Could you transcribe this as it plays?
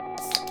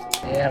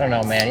Yeah, I don't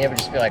know, man. You ever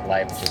just feel like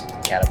life is just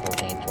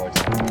catapulting towards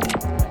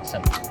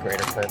some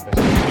greater purpose?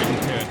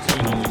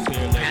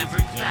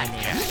 Average fat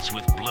cats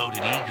with bloated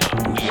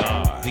ego. We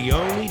are the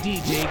only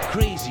DJ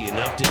crazy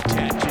enough to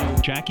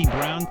tattoo Jackie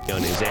Brown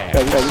on his ass.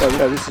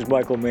 This is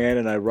Michael Mann,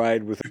 and I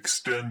ride with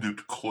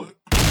Extended Clip.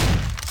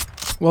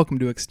 Welcome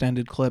to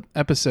Extended Clip,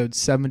 episode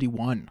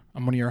 71.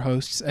 I'm one of your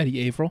hosts,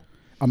 Eddie Averill.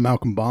 I'm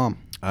Malcolm Baum.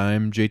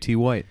 I'm JT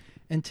White.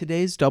 And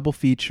today's double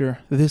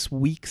feature, this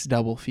week's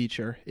double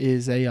feature,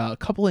 is a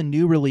couple of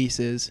new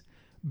releases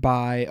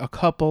by a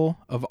couple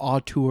of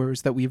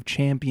auteurs that we've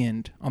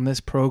championed on this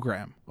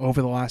program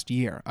over the last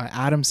year,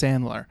 Adam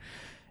Sandler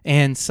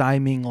and Tsai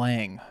Ming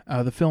Liang.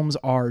 The films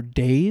are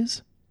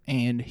Days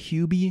and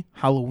Hubie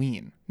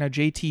Halloween. Now,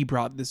 JT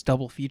brought this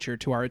double feature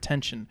to our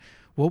attention.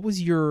 What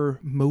was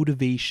your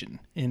motivation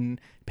in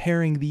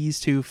pairing these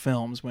two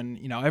films when,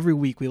 you know, every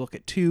week we look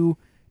at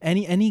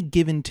any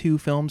given two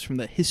films from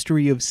the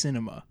history of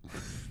cinema?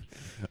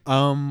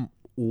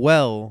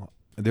 Well,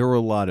 there were a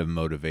lot of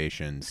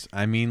motivations.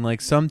 I mean, like,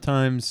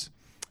 sometimes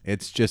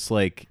it's just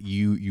like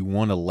you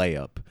want a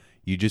layup.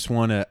 You just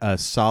want a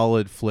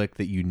solid flick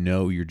that you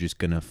know you're just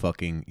gonna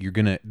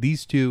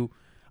these two,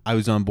 I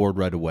was on board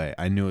right away.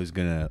 I knew I was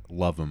gonna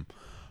love them.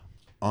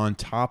 On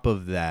top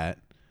of that,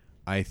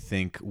 I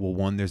think, well,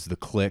 one, there's the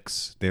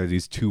clicks. There are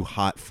these two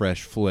hot,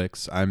 fresh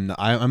flicks. I'm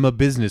a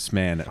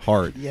businessman at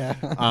heart. Yeah.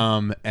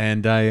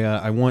 And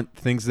I want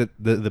things that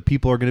the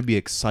people are going to be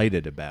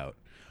excited about.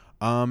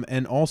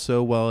 And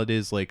also, while it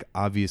is like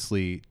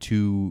obviously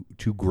two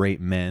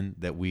great men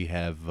that we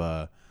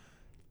have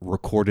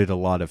recorded a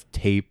lot of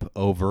tape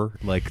over,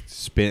 like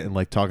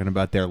talking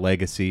about their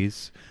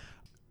legacies.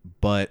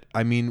 But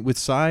I mean, with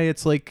Psy,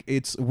 it's like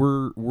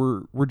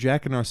we're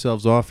jacking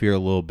ourselves off here a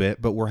little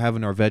bit, but we're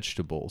having our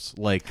vegetables.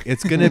 Like,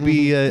 it's gonna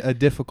be a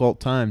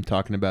difficult time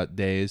talking about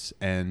Days,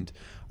 and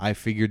I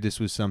figured this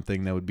was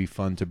something that would be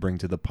fun to bring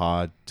to the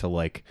pod to,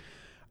 like,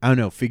 I don't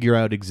know, figure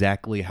out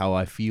exactly how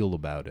I feel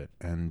about it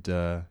and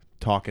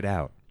talk it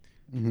out.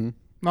 Mm-hmm.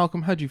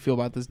 Malcolm, how'd you feel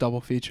about this double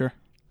feature?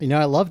 You know,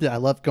 I loved it. I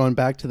loved going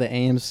back to the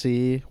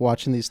AMC,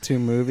 watching these two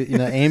movies. You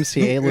know,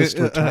 AMC A-list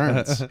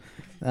returns.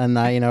 And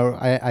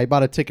I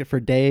bought a ticket for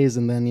Days,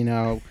 and then,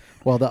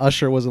 while the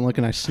usher wasn't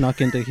looking, I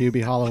snuck into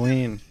Hubie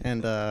Halloween,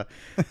 and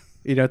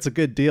it's a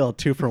good deal,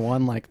 2 for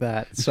 1 like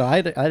that. So I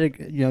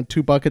had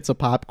 2 buckets of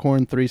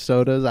popcorn, 3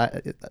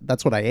 sodas.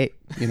 That's what I ate,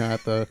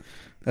 at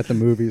the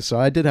movies. So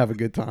I did have a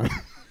good time.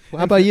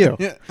 How about you?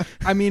 Yeah.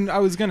 I mean, I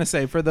was gonna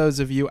say, for those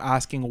of you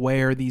asking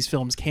where these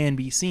films can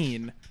be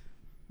seen,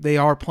 they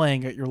are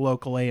playing at your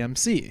local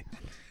AMC.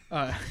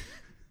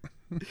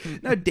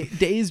 Now,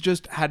 Days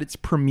just had its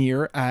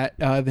premiere at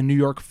the New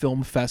York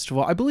Film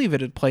Festival. I believe it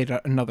had played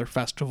at another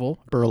festival.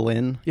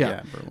 Berlin.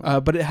 Yeah.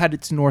 Berlin. But it had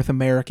its North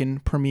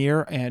American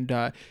premiere and,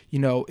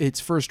 its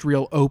first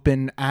real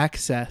open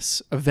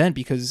access event,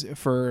 because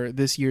for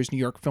this year's New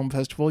York Film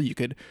Festival, you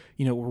could,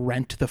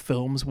 rent the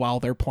films while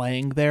they're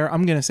playing there.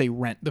 I'm going to say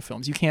rent the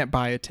films. You can't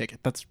buy a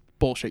ticket. That's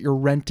bullshit. You're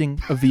renting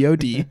a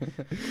VOD.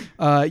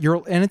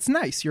 And it's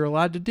nice. You're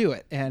allowed to do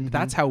it. And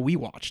that's how we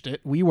watched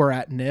it. We were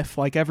at NIF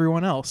like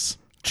everyone else.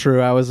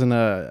 True. I was in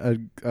a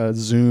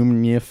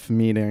Zoom NIF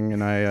meeting,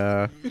 and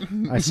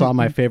I saw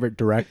my favorite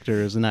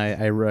directors, and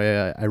I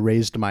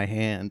raised my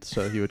hand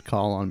so he would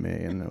call on me,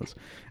 and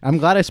I'm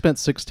glad I spent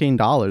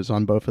 $16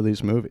 on both of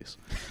these movies.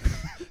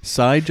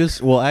 Actually,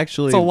 it's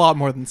a lot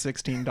more than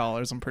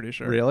 $16. I'm pretty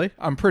sure. Really?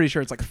 I'm pretty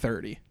sure it's like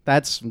 30.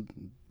 That's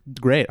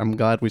great. I'm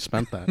glad we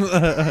spent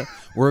that.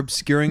 We're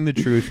obscuring the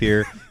truth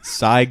here.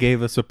 Psy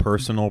gave us a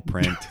personal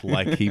print.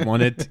 Like, he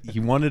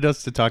wanted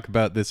us to talk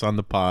about this on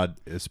the pod,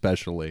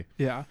 especially.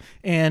 Yeah.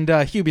 And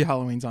Hubie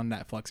Halloween's on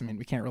Netflix. I mean,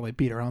 we can't really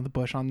beat around the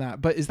bush on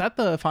that. But is that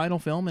the final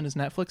film in his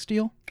Netflix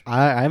deal?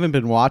 I haven't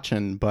been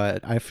watching,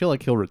 but I feel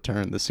like he'll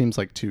return. This seems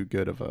like too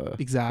good of a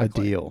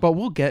deal. But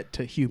we'll get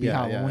to Hubie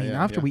Halloween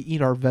after we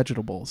eat our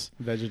vegetables.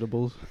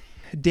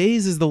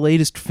 Days is the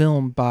latest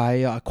film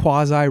by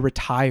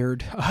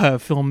quasi-retired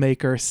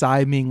filmmaker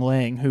Tsai Ming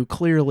Liang, who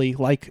clearly,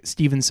 like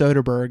Steven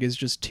Soderbergh, is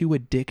just too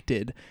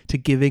addicted to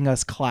giving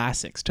us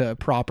classics to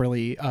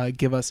properly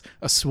give us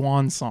a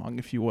swan song,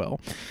 if you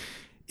will.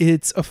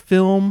 It's a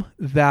film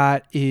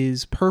that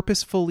is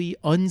purposefully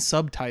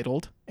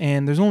unsubtitled,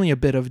 and there's only a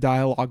bit of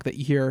dialogue that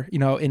you hear,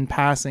 in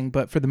passing,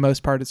 but for the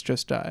most part, it's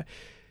just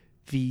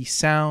the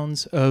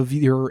sounds of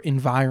your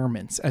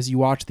environments as you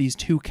watch these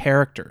two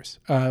characters,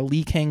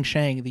 Lee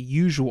Kang-shang, the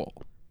usual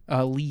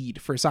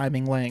lead for Tsai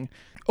Ming Liang,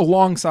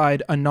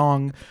 alongside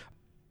Anong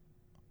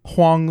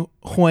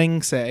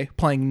Huang-se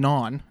playing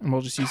Non, and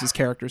we'll just use his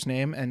character's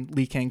name, and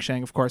Lee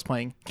Kang-shang, of course,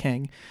 playing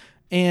Kang.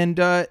 And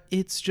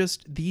it's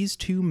just these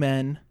two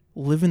men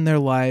living their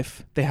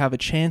life. They have a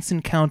chance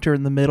encounter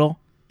in the middle.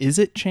 Is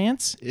it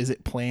chance? Is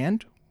it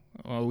planned?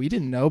 Well, we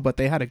didn't know, but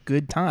they had a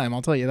good time,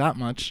 I'll tell you that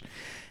much.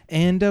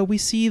 And we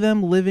see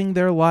them living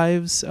their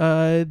lives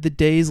the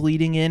days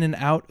leading in and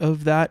out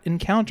of that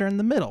encounter in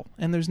the middle.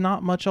 And there's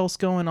not much else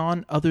going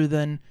on other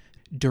than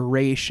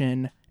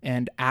duration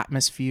and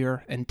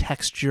atmosphere and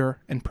texture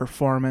and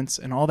performance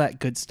and all that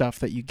good stuff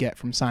that you get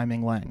from Tsai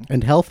Ming-liang.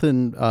 And health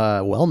and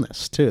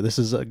wellness, too. This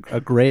is a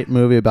great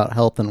movie about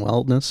health and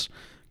wellness.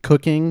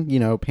 Cooking,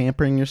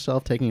 pampering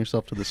yourself, taking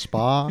yourself to the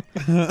spa,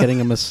 getting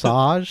a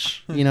massage,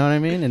 you know what I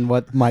mean? And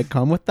what might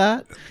come with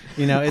that.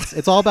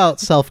 It's all about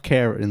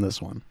self-care in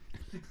this one.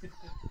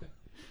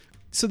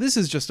 So this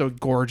is just a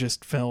gorgeous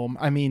film.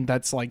 I mean,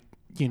 that's like,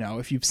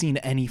 if you've seen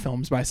any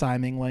films by Tsai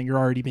Ming-liang, you're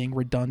already being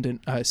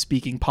redundant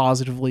speaking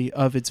positively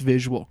of its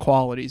visual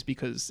qualities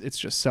because it's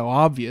just so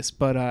obvious.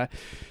 But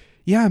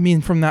yeah, I mean,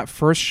 from that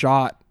first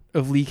shot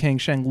of Li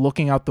Kangsheng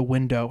looking out the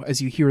window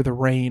as you hear the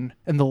rain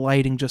and the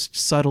lighting just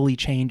subtly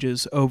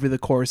changes over the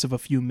course of a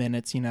few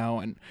minutes,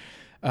 and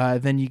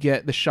then you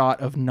get the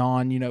shot of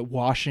Non,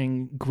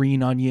 washing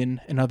green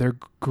onion and other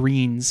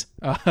greens.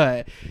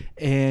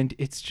 And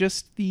it's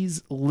just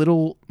these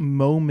little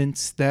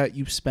moments that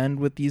you spend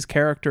with these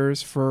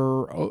characters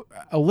for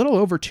a little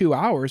over 2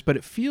 hours, but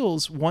it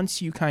feels once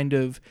you kind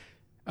of,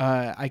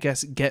 I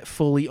guess, get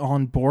fully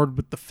on board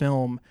with the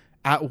film,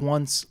 at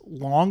once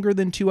longer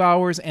than 2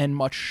 hours and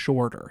much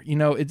shorter.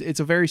 It's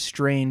a very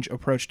strange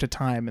approach to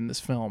time in this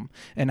film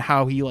and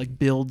how he like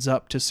builds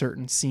up to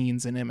certain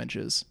scenes and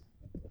images.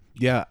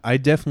 Yeah, I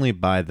definitely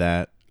buy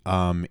that.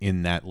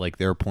 In that, like,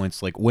 there are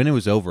points like when it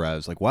was over, I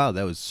was like, wow,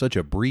 that was such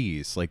a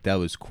breeze. Like, that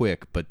was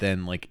quick. But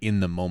then, like, in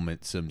the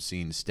moment, some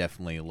scenes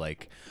definitely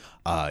like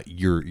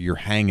you're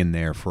hanging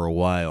there for a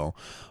while.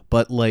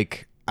 But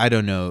like, I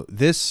don't know,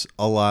 this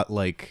a lot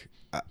like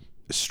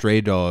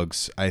Stray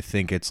Dogs, I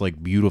think it's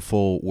like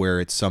beautiful where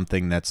it's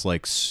something that's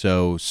like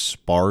so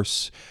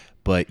sparse,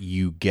 but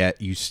you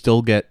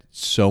still get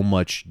so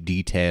much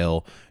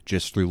detail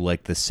just through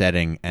like the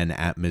setting and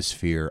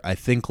atmosphere. I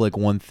think like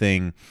one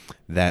thing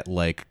that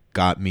like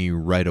got me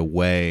right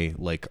away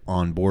like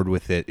on board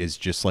with it is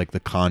just like the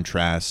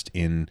contrast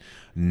in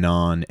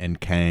Non and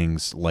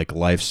Kang's like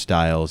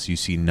lifestyles. You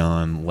see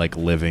Non like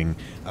living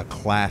a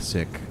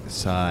classic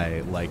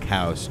Psy like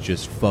house,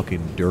 just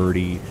fucking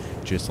dirty,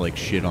 just like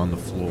shit on the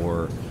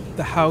floor.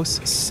 The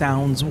house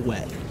sounds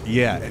wet.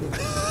 Yeah.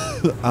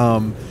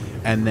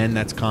 And then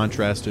that's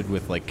contrasted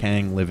with like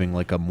Kang living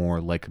like a more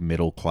like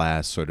middle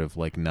class sort of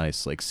like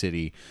nice like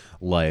city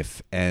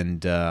life.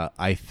 And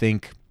I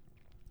think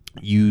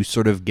you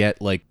sort of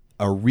get like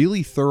a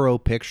really thorough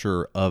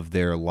picture of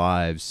their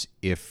lives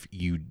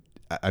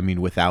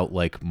without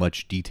like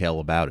much detail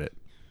about it.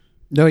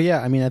 No,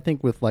 yeah. I mean, I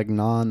think with like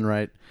Non,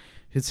 right,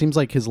 it seems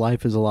like his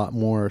life is a lot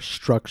more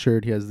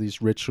structured. He has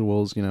these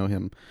rituals,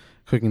 him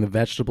cooking the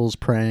vegetables,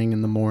 praying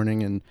in the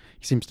morning, and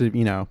he seems to,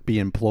 be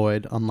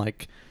employed,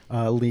 unlike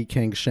Li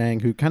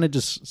Kangsheng, who kind of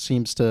just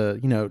seems to,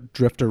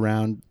 drift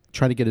around,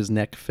 try to get his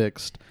neck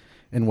fixed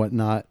and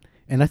whatnot.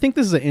 And I think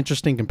this is an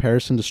interesting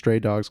comparison to Stray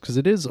Dogs because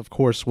it is, of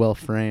course, well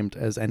framed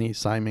as any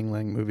Tsai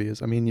Ming-liang movie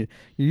is. I mean, you're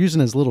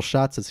using as little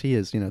shots as he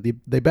is.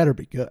 They better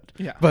be good.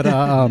 Yeah. But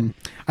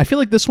I feel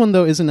like this one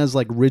though isn't as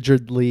like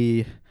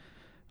rigidly.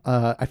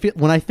 I feel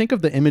when I think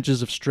of the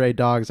images of Stray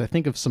Dogs, I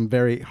think of some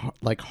very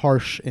like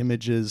harsh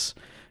images.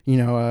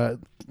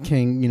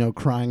 King,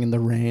 crying in the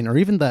rain, or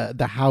even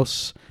the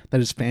house that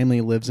his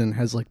family lives in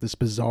has like this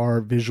bizarre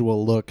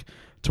visual look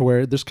to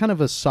where there's kind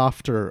of a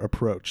softer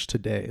approach to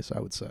Days, I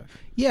would say.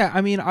 Yeah,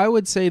 I mean, I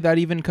would say that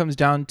even comes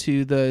down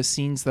to the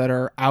scenes that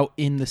are out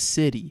in the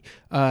city.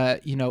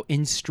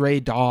 In Stray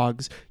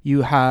Dogs,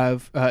 you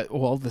have,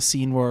 the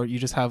scene where you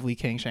just have Li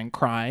Kangsheng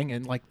crying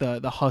and like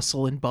the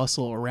hustle and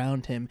bustle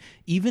around him.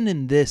 Even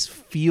in this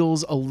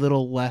feels a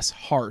little less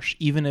harsh,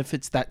 even if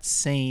it's that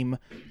same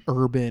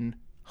urban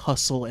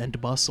hustle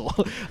and bustle.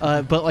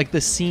 But like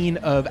the scene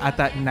of at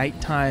that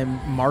nighttime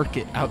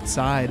market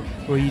outside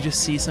where you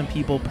just see some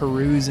people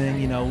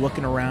perusing,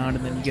 looking around,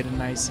 and then you get a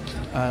nice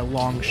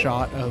long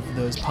shot of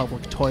those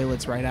public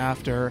toilets right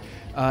after.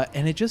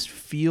 And it just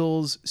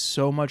feels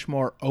so much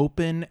more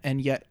open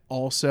and yet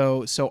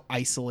also so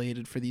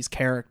isolated for these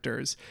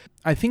characters.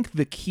 I think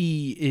the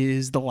key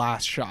is the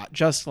last shot,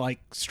 just like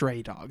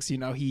Stray Dogs.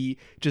 He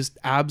just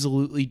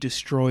absolutely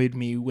destroyed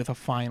me with a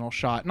final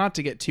shot. Not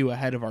to get too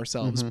ahead of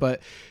ourselves,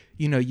 but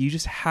you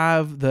just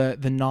have the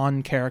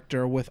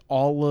Non-character with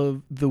all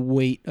of the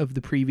weight of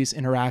the previous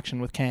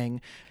interaction with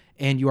Kang.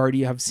 And you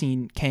already have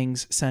seen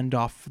Kang's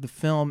send-off for the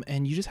film,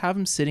 and you just have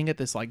him sitting at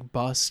this like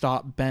bus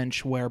stop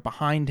bench where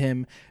behind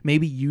him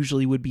maybe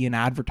usually would be an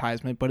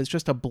advertisement, but it's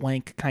just a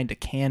blank kind of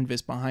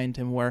canvas behind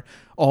him where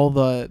all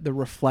the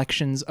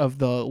reflections of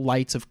the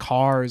lights of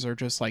cars are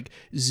just like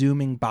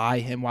zooming by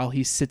him while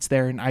he sits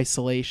there in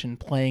isolation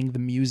playing the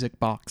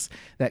music box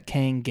that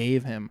Kang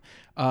gave him.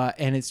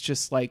 And it's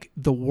just like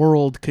the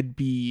world could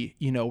be,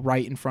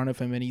 right in front of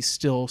him, and he's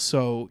still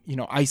so,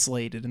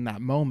 isolated in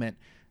that moment.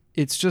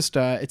 It's just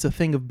it's a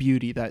thing of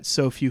beauty that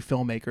so few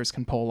filmmakers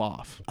can pull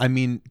off. I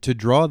mean, to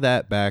draw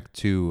that back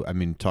to,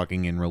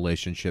 talking in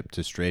relationship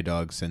to Stray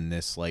Dogs and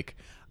this, like,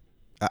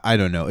 I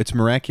don't know. It's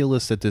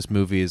miraculous that this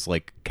movie is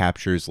like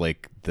captures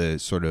like the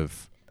sort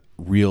of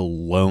real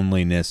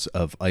loneliness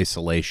of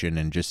isolation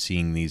and just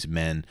seeing these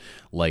men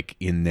like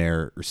in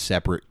their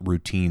separate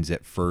routines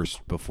at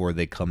first before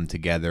they come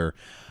together.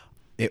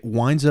 it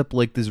winds up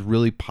like this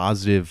really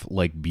positive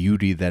like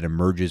beauty that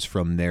emerges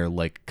from their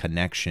like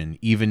connection.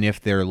 Even if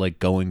they're like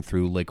going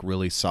through like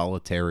really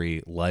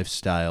solitary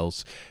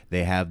lifestyles,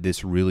 they have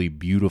this really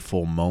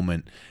beautiful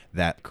moment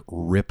that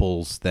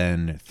ripples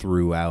then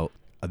throughout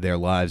their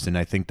lives. And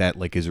I think that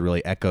like is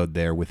really echoed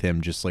there with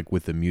him, just like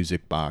with the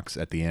music box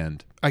at the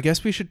end. I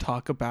guess we should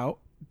talk about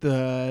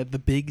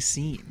the big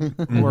scene.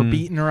 We're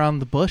beating around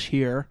the bush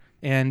here,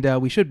 and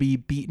we should be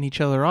beating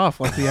each other off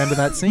like the end of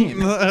that scene.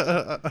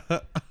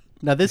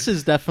 Now, this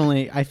is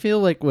definitely, I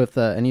feel like with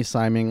any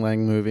Simon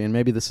Lang movie, and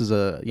maybe this is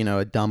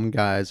a dumb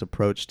guy's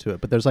approach to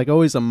it, but there's like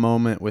always a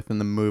moment within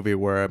the movie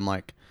where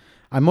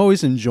I'm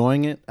always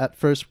enjoying it at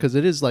first because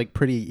it is like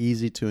pretty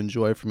easy to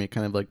enjoy for me,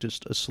 kind of like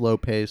just a slow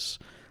pace,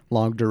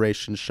 long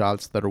duration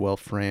shots that are well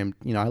framed.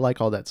 You know, I like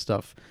all that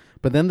stuff.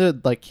 But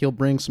then like he'll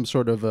bring some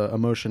sort of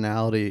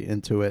emotionality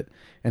into it,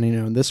 and you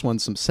know, in this one,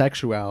 some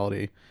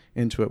sexuality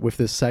into it with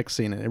this sex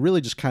scene, and it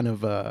really just kind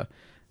of,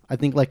 I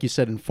think, like you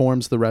said,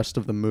 informs the rest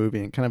of the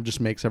movie and kind of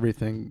just makes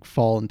everything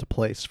fall into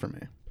place for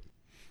me.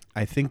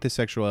 I think the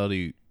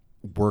sexuality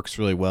works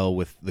really well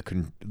with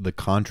the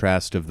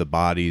contrast of the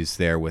bodies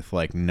there, with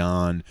like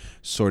non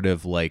sort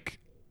of like,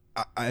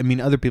 I mean,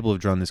 other people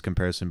have drawn this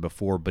comparison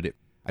before, but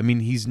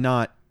he's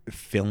not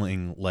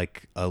filling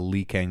like a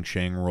Lee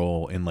Kang-sheng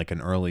role in like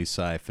an early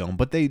sci film,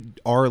 but they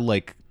are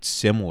like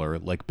similar,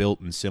 like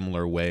built in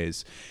similar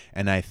ways.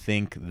 And I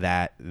think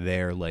that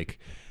they're like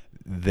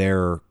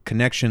their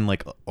connection,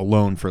 like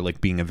alone for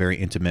like being a very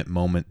intimate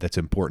moment that's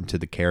important to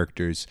the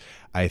characters,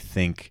 I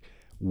think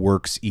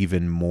works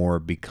even more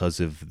because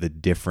of the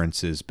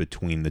differences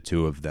between the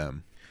two of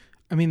them.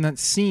 I mean, that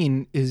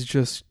scene is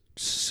just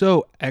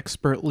so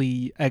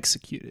expertly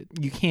executed.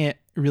 You can't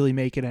really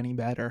make it any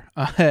better.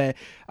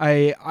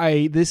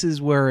 This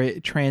is where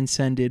it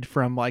transcended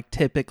from like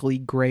typically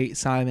great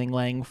Simon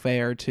Lang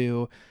fare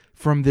to,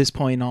 from this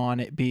point on,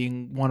 it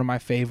being one of my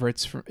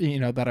favorites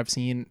that I've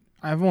seen.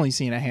 I've only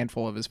seen a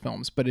handful of his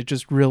films, but it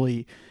just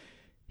really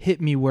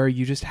hit me where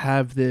you just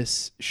have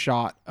this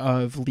shot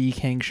of Lee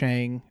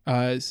Kang-sheng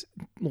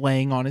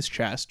laying on his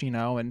chest,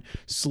 and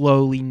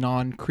slowly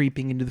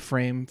creeping into the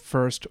frame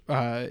first,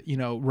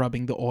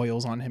 rubbing the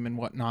oils on him and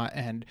whatnot.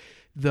 And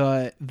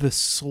the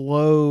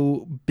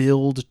slow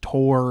build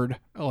toward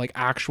like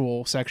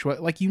actual sexual,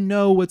 like,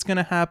 what's going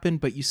to happen,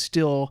 but you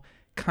still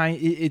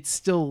it's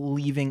still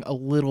leaving a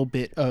little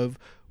bit of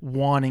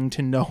wanting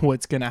to know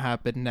what's going to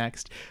happen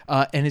next.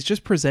 And it's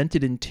just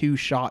presented in two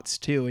shots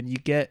too. And you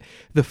get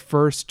the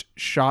first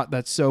shot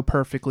that's so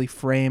perfectly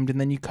framed, and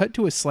then you cut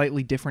to a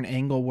slightly different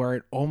angle where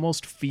it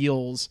almost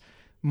feels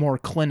more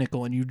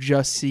clinical, and you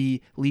just see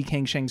Lee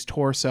Kang-sheng's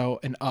torso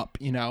and up,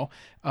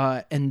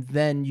 and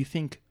then you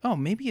think, oh,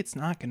 maybe it's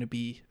not going to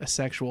be a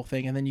sexual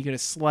thing. And then you get a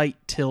slight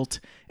tilt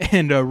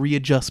and a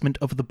readjustment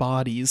of the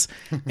bodies.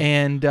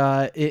 And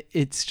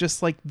it's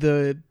just like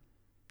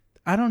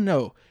I don't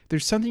know.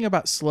 There's something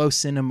about slow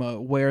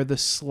cinema where the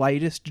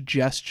slightest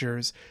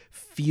gestures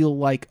feel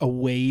like a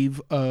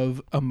wave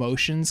of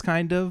emotions,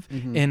 kind of.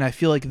 Mm-hmm. And I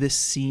feel like this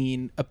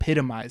scene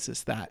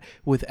epitomizes that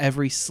with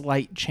every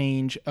slight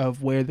change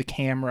of where the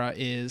camera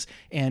is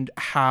and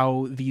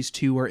how these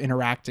two are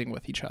interacting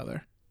with each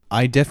other.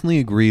 I definitely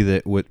agree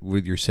that what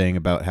you're saying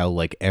about how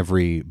like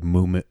every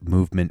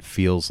movement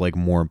feels like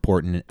more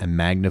important and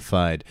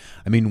magnified.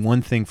 I mean,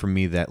 one thing for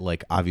me that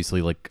like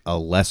obviously like a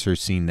lesser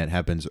scene that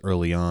happens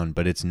early on,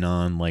 but it's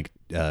prepping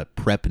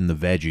the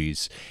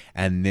veggies,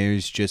 and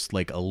there's just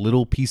like a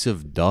little piece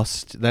of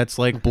dust that's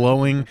like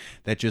blowing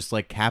that just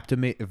like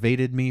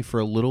captivated me for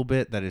a little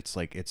bit. That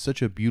it's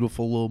such a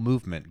beautiful little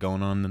movement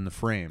going on in the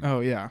frame.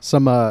 Oh yeah.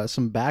 Some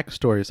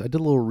backstories. I did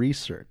a little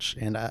research,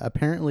 and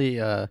apparently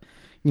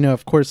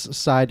of course,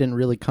 Tsai didn't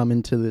really come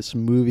into this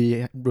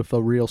movie with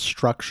a real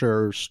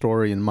structure or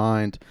story in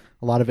mind.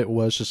 A lot of it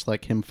was just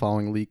like him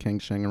following Lee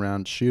Kang-sheng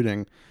around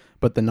shooting.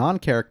 But the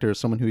non-character is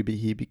someone who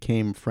he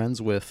became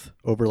friends with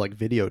over like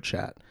video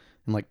chat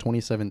in like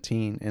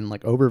 2017. And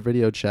like over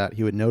video chat,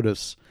 he would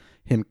notice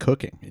him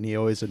cooking, and he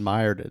always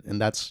admired it.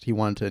 And he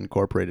wanted to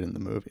incorporate it in the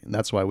movie. And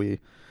that's why we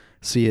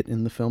see it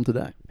in the film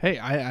today. Hey,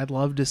 I'd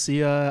love to see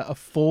a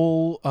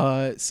full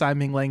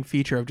Simon Lang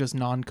feature of just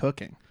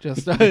non-cooking,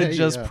 just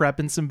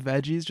prepping some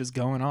veggies, just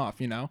going off,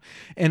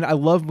 And I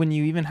love when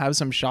you even have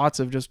some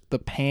shots of just the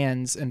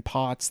pans and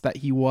pots that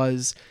he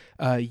was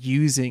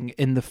using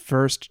in the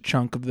first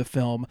chunk of the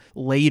film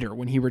later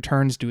when he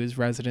returns to his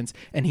residence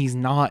and he's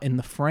not in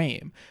the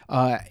frame.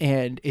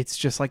 And it's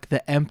just like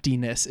the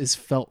emptiness is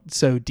felt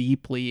so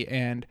deeply.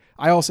 And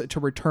I also, to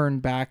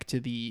return back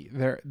to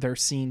their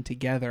scene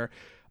together,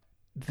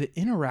 the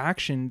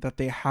interaction that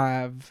they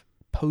have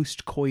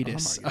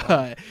post-coitus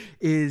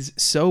is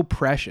so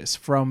precious,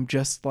 from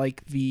just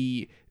like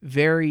the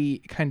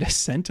very kind of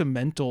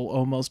sentimental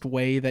almost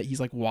way that he's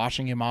like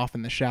washing him off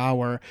in the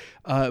shower,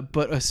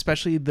 but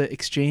especially the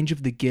exchange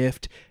of the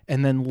gift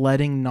and then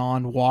letting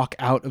Non walk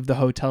out of the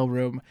hotel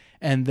room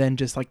and then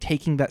just like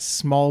taking that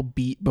small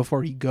beat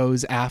before he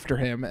goes after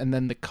him, and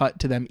then the cut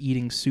to them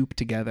eating soup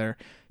together.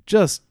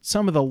 Just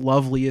some of the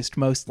loveliest,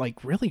 most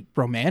like really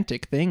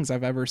romantic things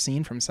I've ever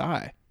seen from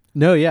Tsai.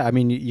 No, yeah. I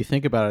mean, you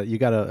think about it. You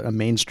got a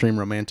mainstream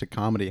romantic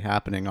comedy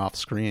happening off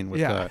screen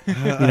with,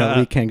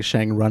 Li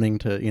Kang-sheng running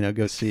to,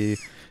 go see,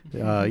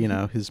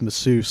 his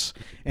masseuse.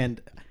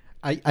 And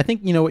I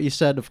think, what you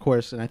said, of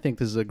course, and I think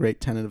this is a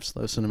great tenet of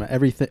slow cinema.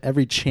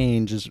 Every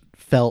change is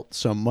felt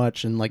so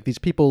much. And, like, these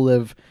people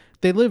live,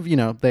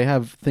 they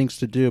have things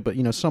to do, but,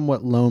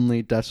 somewhat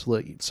lonely,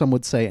 desolate, some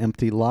would say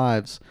empty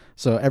lives.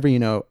 So every,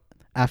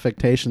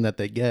 affectation that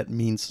they get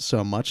means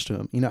so much to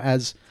them.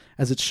 As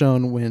it's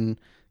shown when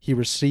he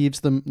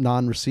receives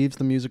receives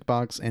the music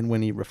box, and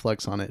when he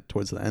reflects on it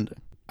towards the ending.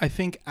 I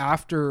think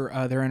after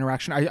their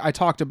interaction, I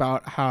talked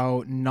about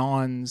how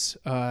Nan's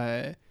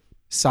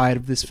side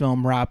of this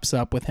film wraps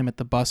up with him at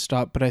the bus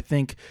stop, but I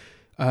think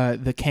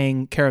the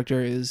Kang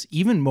character is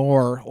even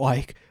more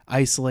like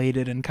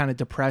isolated and kind of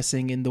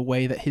depressing in the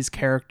way that his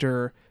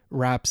character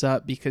wraps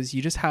up, because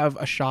you just have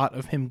a shot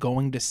of him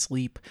going to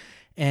sleep.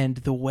 And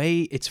the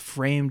way it's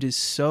framed is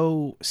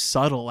so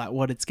subtle at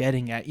what it's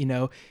getting at.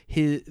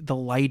 The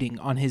lighting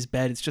on his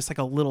bed, it's just like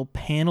a little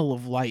panel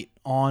of light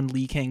on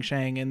Li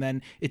Kang-sheng, and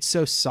then it's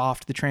so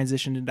soft, the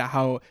transition into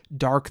how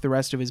dark the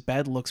rest of his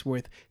bed looks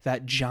with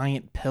that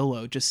giant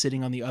pillow just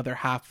sitting on the other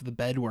half of the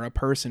bed where a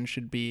person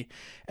should be.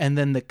 And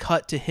then the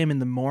cut to him in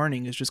the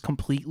morning is just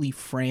completely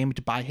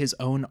framed by his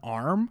own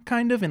arm,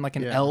 kind of in like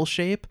an L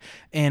shape.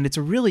 And it's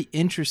a really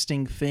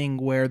interesting thing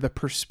where the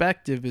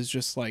perspective is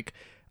just like,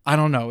 I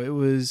don't know. It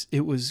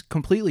was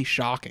completely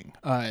shocking,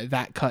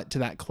 that cut to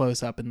that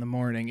close up in the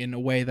morning, in a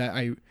way that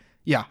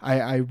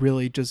I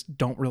really just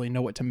don't really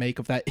know what to make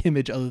of that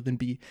image other than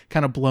be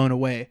kind of blown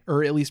away,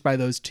 or at least by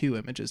those two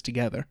images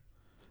together.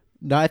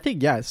 No, I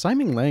think, Tsai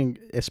Ming-liang,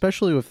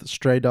 especially with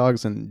Stray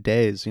Dogs and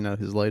Days,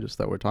 his latest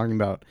that we're talking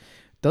about,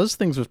 does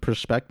things with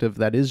perspective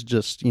that is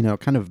just,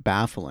 kind of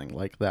baffling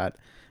like that.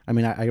 I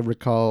mean, I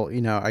recall,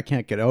 I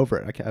can't get over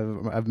it.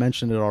 I've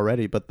mentioned it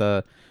already, but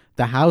the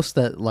house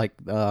that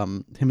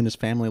him and his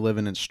family live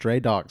in Stray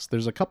Dogs,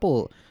 there's a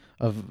couple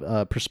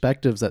of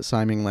perspectives that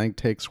Tsai Ming-liang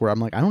takes where I'm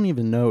like, I don't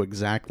even know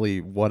exactly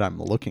what I'm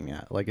looking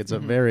at. Like, it's a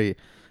very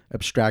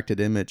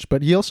abstracted image,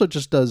 but he also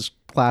just does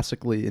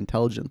classically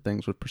intelligent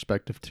things with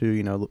perspective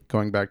too,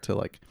 going back to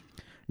like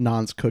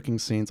Nan's cooking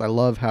scenes. I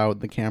love how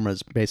the camera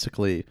is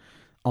basically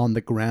on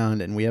the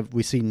ground, and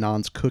we see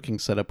Nan's cooking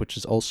setup, which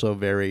is also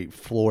very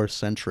floor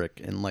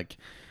centric, and like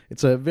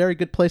it's a very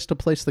good place to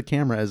place the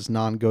camera as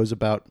Nan goes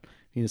about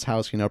in his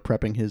house,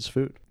 prepping his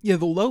food. Yeah,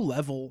 the low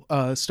level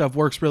stuff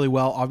works really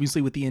well,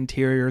 obviously, with the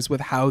interiors,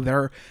 with how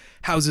their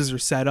houses are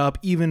set up,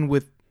 even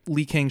with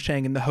Li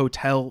Kang-sheng in the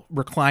hotel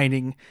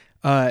reclining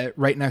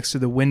right next to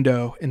the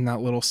window in that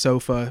little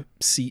sofa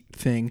seat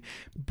thing.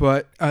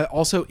 But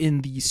also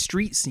in the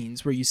street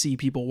scenes where you see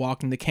people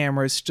walking, the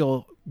camera is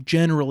still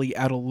generally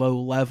at a low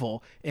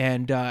level,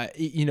 and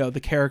the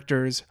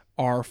characters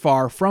are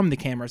far from the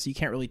camera, so you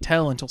can't really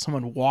tell until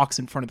someone walks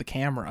in front of the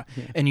camera,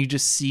 and you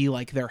just see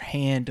like their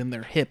hand and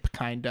their hip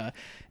kind of.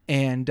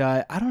 And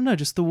I don't know,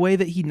 just the way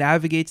that he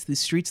navigates the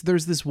streets.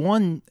 There's this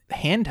one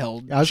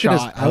handheld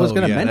shot. I was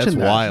going to mention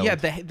that. Wild. Yeah,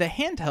 the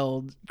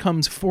handheld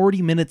comes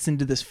 40 minutes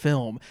into this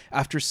film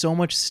after so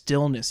much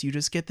stillness. You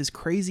just get this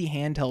crazy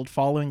handheld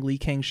following Li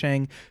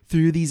Kang-sheng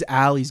through these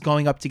alleys,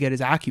 going up to get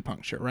his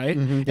acupuncture, right?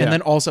 And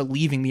then also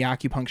leaving the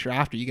acupuncture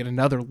after. You get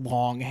another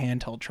long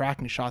handheld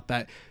tracking shot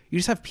that you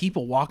just have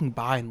people walking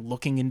by and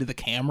looking into the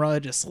camera,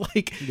 just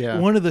like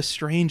one of the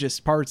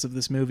strangest parts of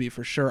this movie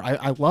for sure.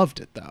 I loved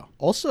it though.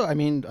 Also, I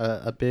mean,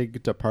 a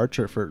big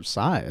departure for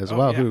Tsai as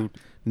well, who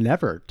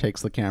never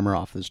takes the camera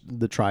off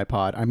the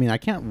tripod. I mean, I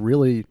can't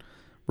really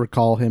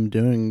recall him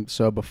doing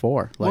so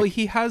before. Well,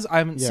 he has. I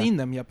haven't seen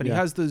them yet, but he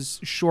has those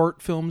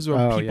short films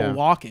of people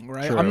walking,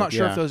 right? True, I'm not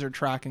sure if those are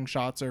tracking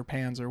shots or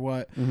pans or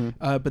what.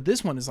 But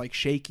this one is like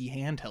shaky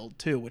handheld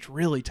too, which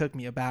really took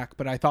me aback.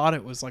 But I thought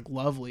it was like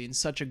lovely and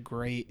such a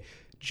great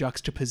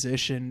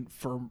juxtaposition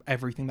for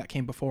everything that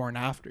came before and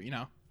after,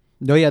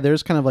 No,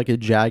 there's kind of like a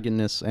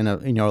jaggedness and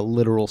a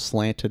literal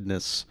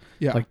slantedness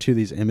like to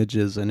these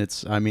images, and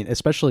it's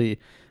especially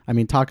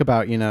talk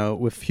about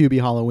with Hubie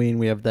Halloween,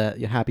 we have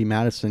the Happy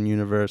Madison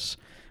universe.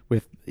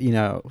 With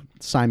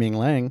Tsai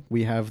Ming-liang,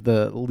 we have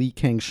the Li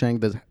Kang-sheng,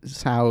 the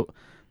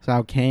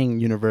Cao Kang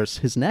universe.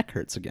 His neck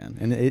hurts again,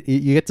 and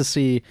you get to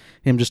see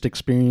him just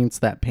experience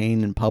that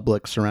pain in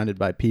public, surrounded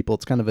by people.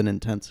 It's kind of an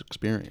intense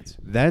experience.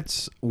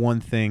 That's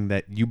one thing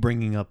that you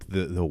bringing up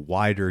the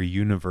wider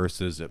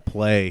universes at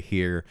play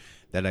here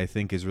that I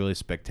think is really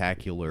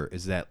spectacular,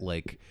 is that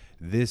like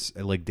this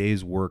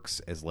Days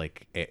works as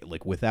like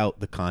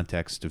without the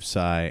context of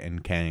Tsai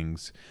and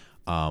Kang's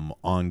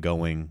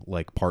ongoing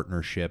like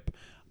partnership.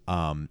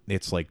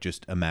 It's like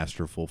just a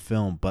masterful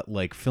film, but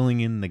like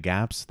filling in the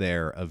gaps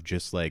there of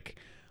just like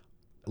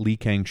Li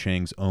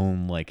Kang-sheng's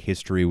own like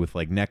history with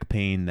like neck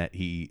pain that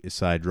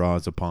Tsai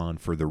draws upon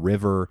for The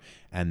River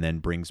and then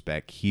brings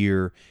back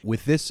here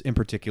with this in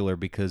particular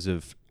because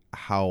of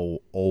how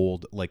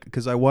old, like,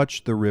 because I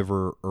watched The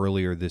River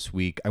earlier this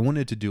week. I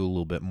wanted to do a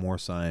little bit more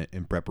science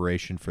in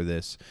preparation for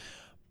this,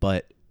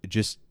 but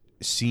just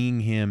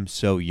seeing him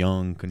so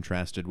young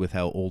contrasted with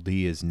how old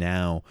he is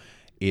now,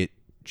 it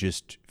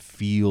just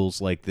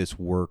feels like this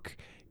work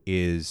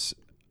is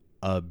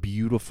a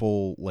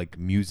beautiful like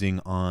musing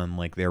on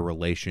like their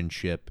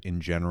relationship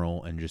in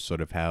general and just sort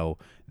of how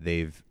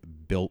they've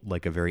built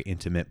like a very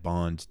intimate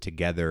bond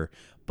together,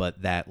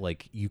 but that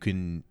like you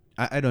can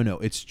I don't know,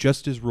 it's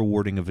just as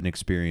rewarding of an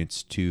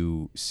experience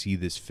to see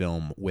this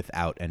film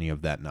without any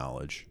of that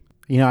knowledge.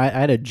 You know, I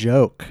had a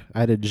joke,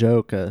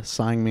 a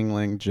Tsai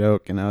Ming-liang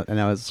joke, and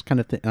I was kind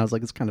of I was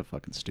like, it's kind of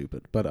fucking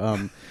stupid, but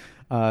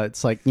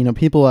it's like, you know,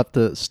 people have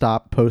to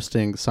stop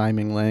posting Tsai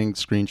Ming-liang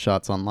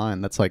screenshots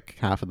online. That's like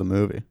half of the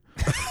movie.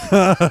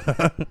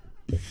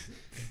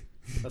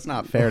 That's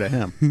not fair to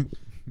him.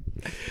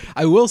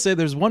 I will say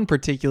there's one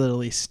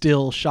particularly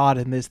still shot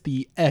in this,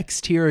 the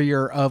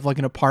exterior of like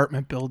an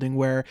apartment building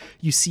where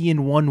you see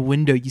in one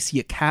window, you see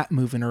a cat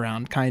moving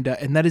around kind of,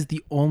 and that is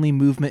the only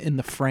movement in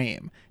the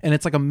frame. And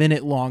it's like a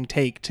minute long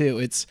take too.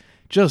 It's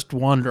just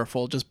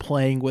wonderful, just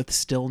playing with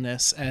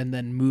stillness and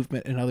then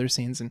movement in other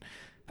scenes. And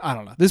I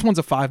don't know. This one's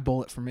a 5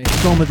 bullet for me.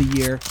 Film of the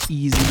year,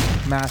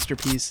 easy,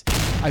 masterpiece.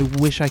 I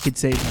wish I could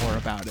say more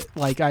about it.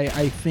 Like,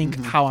 I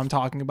think how I'm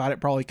talking about it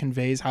probably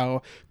conveys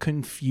how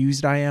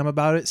confused I am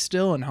about it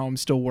still and how I'm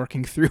still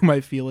working through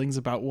my feelings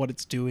about what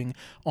it's doing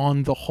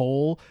on the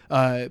whole,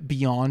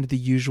 beyond the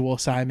usual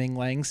Tsai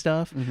Ming-liang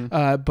stuff.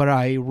 But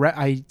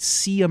I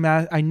see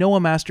I know a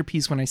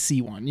masterpiece when I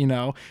see one, you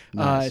know?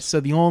 Nice. So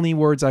the only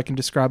words I can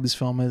describe this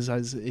film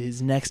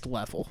is next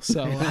level.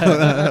 So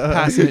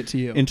passing it to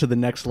you. Into the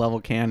next level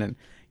canon.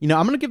 You know,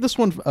 I'm going to give this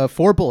one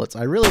 4 bullets.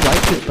 I really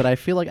liked it, but I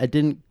feel like I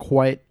didn't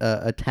quite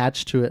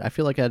attach to it. I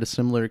feel like I had a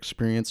similar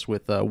experience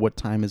with What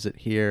Time Is It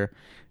Here?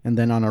 And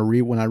then when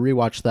I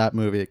rewatched that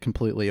movie, it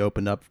completely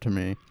opened up to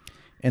me.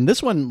 And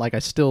this one, like, I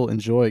still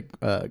enjoy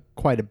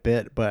quite a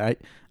bit, but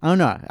I don't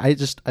know.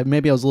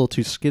 Maybe I was a little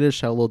too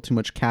skittish, had a little too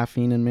much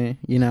caffeine in me,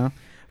 you know?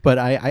 But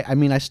I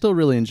mean, I still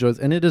really enjoy it.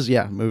 And it is,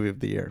 movie of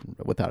the year,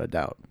 without a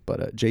doubt.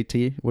 But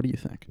JT, what do you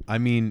think? I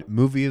mean,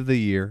 movie of the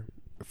year,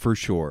 for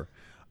sure.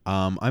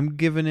 I'm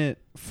giving it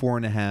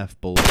 4.5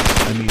 bullets.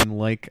 I mean,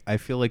 like, I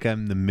feel like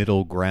I'm the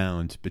middle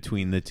ground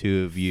between the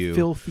two of you.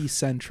 Filthy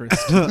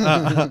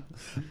centrist.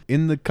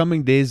 In the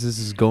coming days, this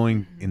is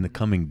going in the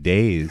coming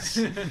days.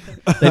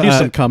 They do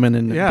some coming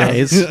in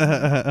days.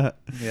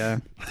 Yeah.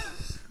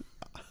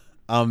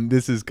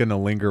 This is gonna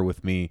linger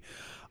with me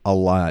a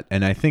lot,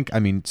 and I think, I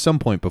mean, some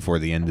point before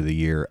the end of the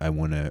year, I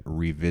want to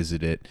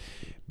revisit it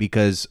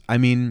because, I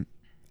mean,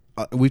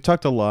 we've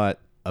talked a lot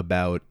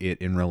about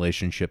it in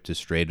relationship to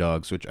Stray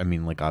Dogs, which, I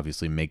mean, like,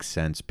 obviously makes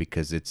sense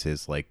because it's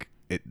his like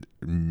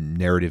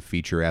narrative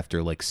feature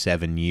after like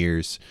 7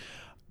 years.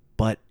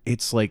 But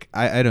it's like,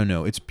 I don't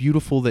know, it's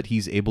beautiful that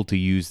he's able to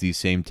use these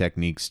same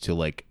techniques to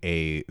like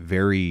a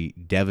very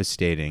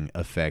devastating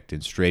effect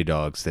in Stray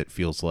Dogs that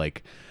feels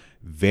like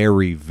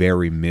very,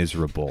 very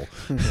miserable.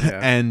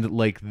 And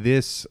like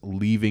this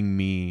leaving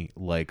me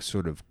like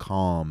sort of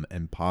calm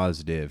and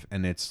positive,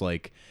 and it's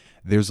like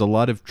there's a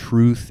lot of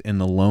truth in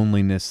the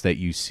loneliness that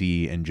you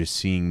see and just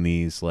seeing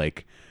these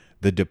like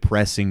the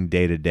depressing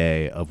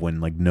day-to-day of when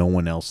like no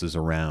one else is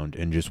around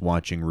and just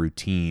watching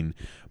routine,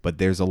 but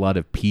there's a lot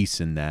of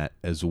peace in that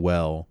as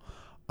well.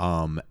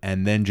 And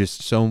then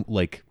just so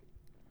like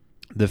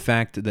the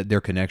fact that their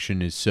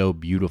connection is so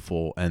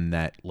beautiful and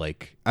that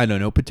like, I don't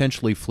know,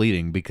 potentially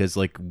fleeting, because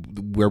like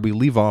where we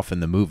leave off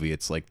in the movie,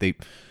 it's like they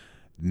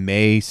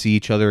may see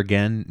each other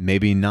again,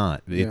 maybe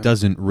not. It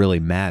doesn't really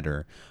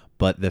matter.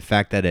 But the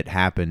fact that it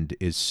happened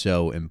is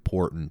so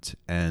important.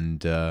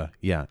 And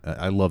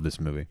I love this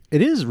movie.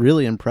 It is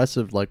really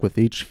impressive, like with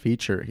each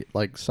feature.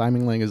 Like Tsai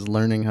Ming-liang is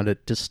learning how to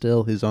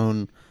distill his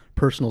own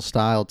personal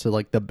style to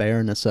like the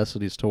bare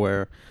necessities, to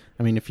where,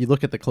 I mean, if you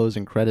look at the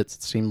closing credits,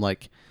 it seemed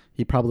like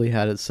he probably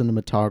had a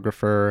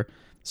cinematographer,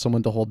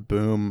 someone to hold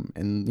boom,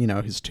 and, you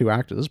know, his 2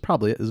 actors. This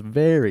probably is a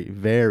very,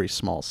 very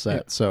small set.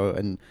 Yeah. So,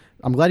 and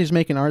I'm glad he's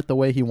making art the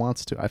way he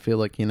wants to. I feel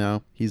like, you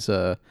know, he's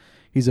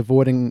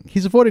avoiding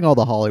all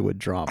the Hollywood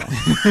drama.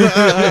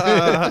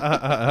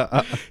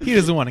 He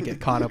doesn't want to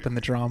get caught up in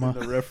the drama.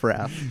 The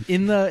riffraff.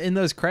 In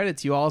those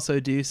credits, you also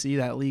do see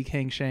that Lee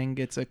Kang-sheng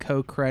gets a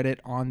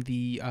co-credit on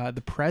the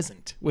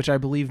present, which I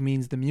believe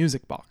means the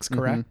music box,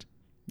 correct?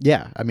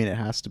 Yeah, I mean, it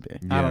has to be.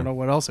 Yeah. I don't know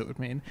what else it would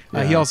mean.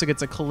 He also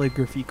gets a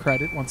calligraphy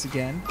credit once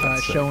again,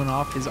 showing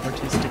off his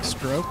artistic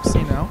strokes,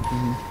 you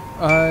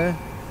know.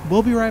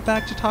 We'll be right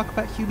back to talk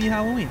about Hubie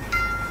Halloween.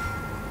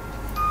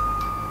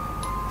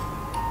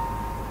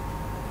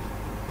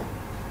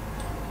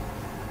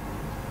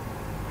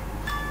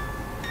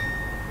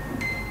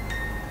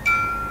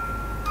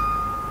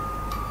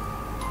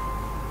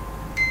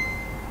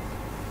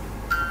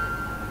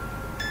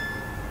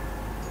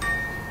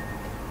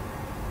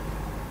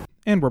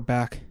 And we're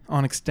back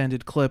on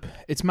Extended Clip.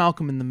 It's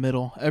Malcolm in the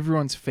Middle,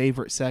 everyone's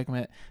favorite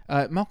segment.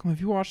 Malcolm, have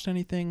you watched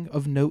anything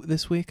of note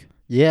this week?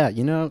 Yeah,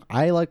 you know,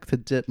 I like to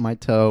dip my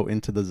toe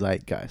into the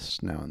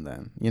zeitgeist now and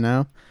then, you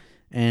know?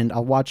 And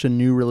I'll watch a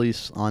new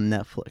release on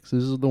Netflix.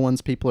 These are the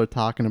ones people are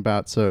talking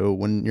about. So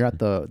when you're at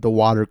the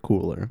water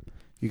cooler,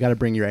 you got to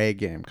bring your A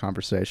game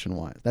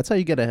conversation-wise. That's how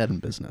you get ahead in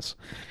business.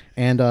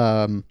 And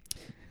I'm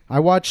I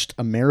watched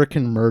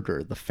American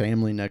Murder: The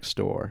Family Next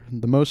Door,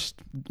 the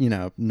most,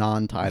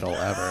 non-title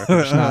ever.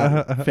 It's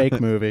not a fake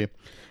movie.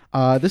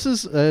 This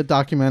is a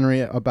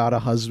documentary about a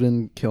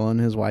husband killing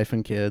his wife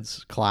and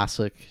kids.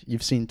 Classic.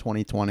 You've seen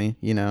 2020,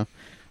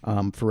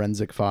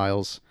 Forensic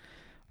Files.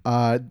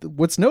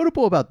 What's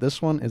notable about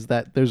this one is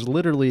that there's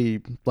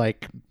literally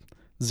like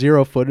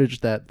zero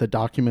footage that the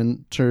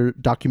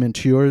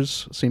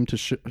documenteurs seem to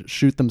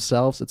shoot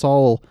themselves. It's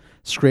all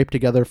scraped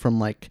together from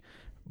like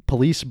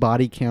police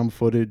body cam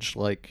footage,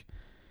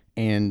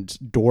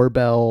 and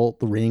doorbell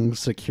ring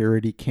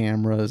security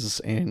cameras,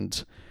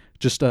 and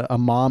just a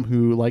mom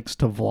who likes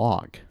to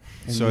vlog.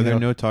 And, so are there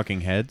no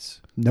talking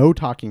heads? No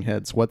talking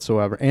heads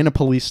whatsoever, and a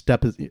police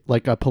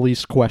a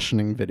police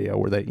questioning video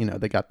where they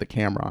got the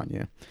camera on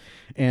you.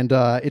 And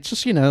it's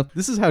just,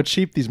 this is how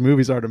cheap these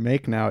movies are to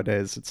make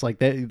nowadays. It's like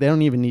they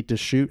don't even need to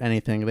shoot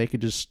anything. They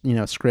could just,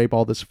 scrape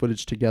all this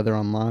footage together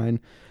online,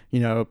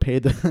 pay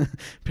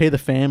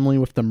the family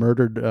with the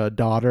murdered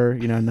daughter,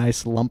 a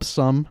nice lump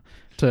sum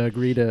to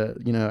agree to,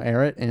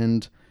 air it.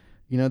 And,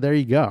 there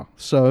you go.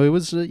 So it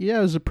was, it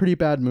was a pretty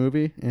bad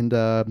movie. And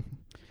I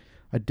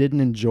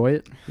didn't enjoy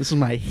it. This is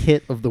my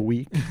hit of the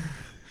week.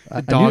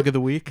 Dog of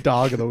the week?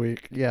 Dog of the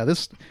week. Yeah,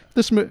 if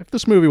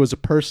this movie was a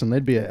person,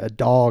 they'd be a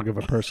dog of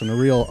a person, a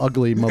real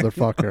ugly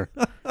motherfucker.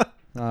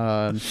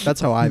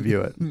 That's how I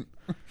view it.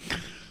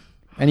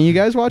 Any of you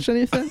guys watch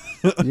anything?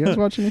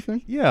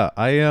 Yeah,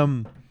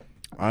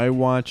 I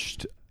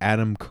watched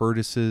Adam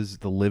Curtis's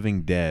The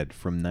Living Dead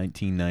from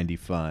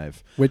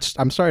 1995. Which,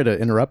 I'm sorry to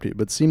interrupt you,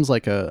 but seems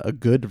like a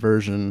good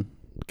version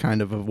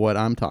kind of what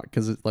I'm talking,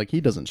 because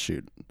he doesn't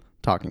shoot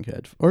talking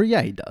head. Or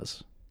yeah, he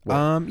does.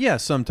 Yeah,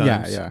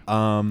 sometimes. Yeah.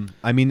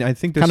 I mean, I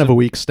think there's kind of a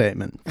weak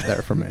statement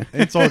there for me.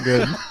 It's all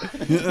good.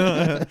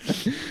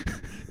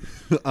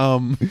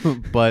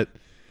 But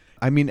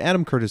I mean,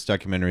 Adam Curtis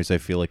documentaries I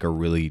feel like are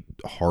really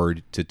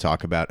hard to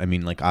talk about. I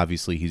mean,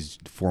 obviously he's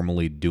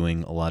formally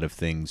doing a lot of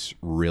things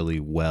really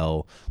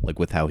well,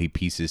 with how he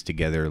pieces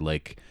together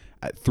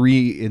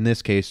three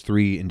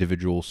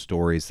individual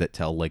stories that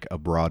tell a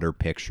broader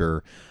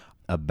picture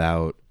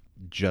about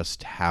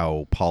just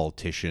how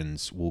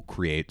politicians will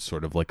create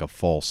sort of a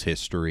false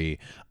history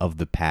of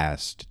the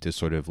past to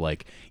sort of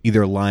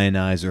either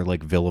lionize or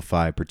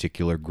vilify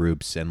particular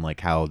groups, and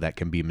how that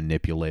can be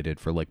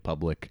manipulated for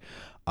public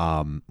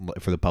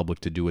for the public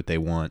to do what they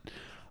want.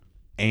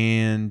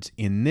 And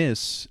in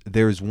this,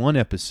 there's one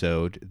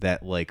episode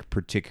that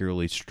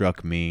particularly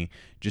struck me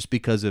just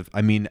because of,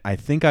 I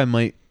think I'm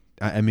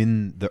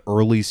in the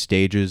early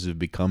stages of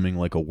becoming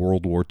a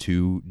World War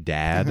II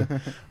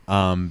dad,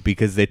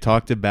 because they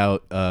talked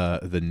about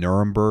the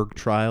Nuremberg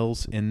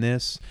trials in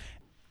this,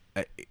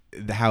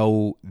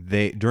 how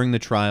during the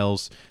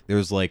trials there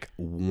was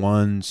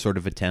one sort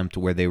of attempt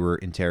where they were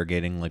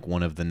interrogating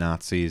one of the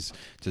Nazis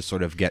to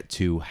sort of get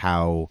to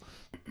how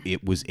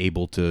it was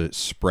able to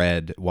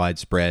spread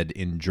widespread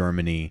in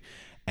Germany,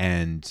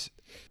 and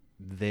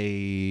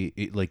they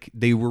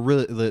were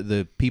really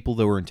the people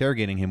that were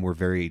interrogating him were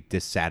very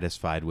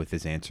dissatisfied with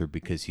his answer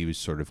because he was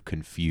sort of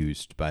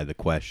confused by the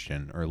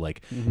question, or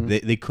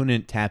they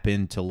couldn't tap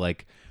into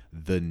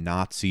the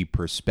Nazi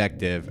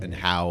perspective and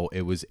how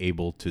it was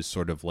able to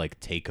sort of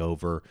take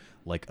over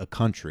a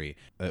country.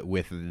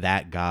 With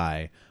that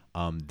guy,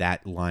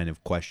 that line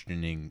of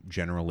questioning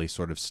generally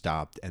sort of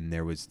stopped, and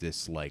there was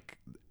this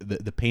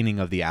the painting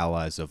of the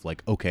Allies of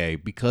okay,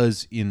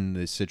 because in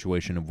the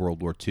situation of World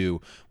War II,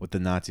 what the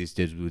Nazis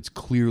did was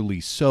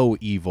clearly so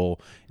evil,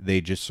 they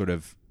just sort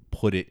of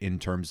put it in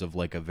terms of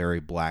a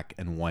very black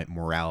and white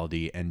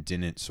morality and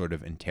didn't sort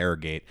of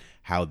interrogate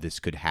how this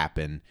could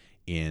happen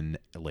in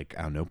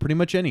I don't know, pretty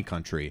much any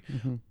country.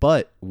 Mm-hmm.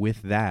 But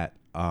with that,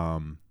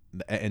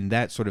 and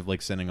that sort of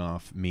sending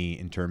off me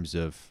in terms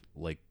of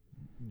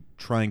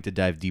trying to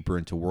dive deeper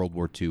into World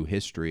War II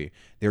history,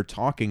 they're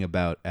talking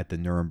about at the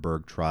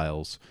Nuremberg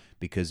trials,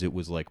 because it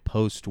was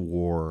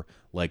post-war,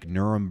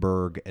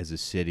 Nuremberg as a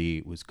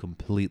city was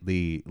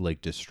completely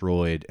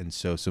destroyed, and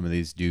so some of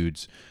these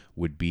dudes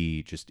would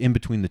be just in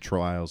between the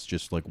trials,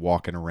 just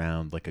walking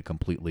around a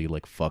completely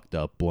fucked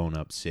up, blown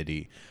up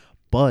city.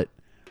 But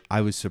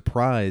I was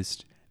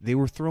surprised they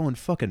were throwing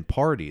fucking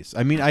parties.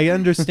 I mean, I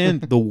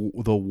understand the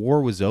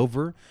war was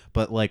over,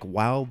 but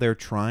while they're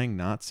trying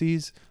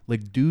Nazis,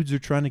 dudes are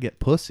trying to get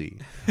pussy.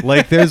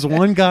 There's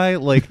one guy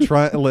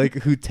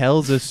who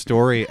tells a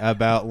story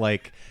about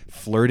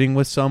flirting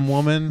with some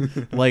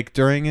woman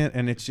during it,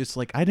 and it's just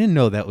I didn't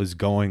know that was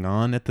going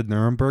on at the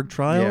Nuremberg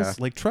trials.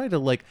 Yeah. Try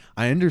to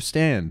I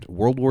understand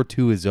World War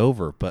II is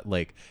over, but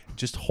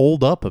just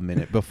hold up a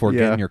minute before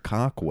getting your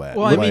cock wet.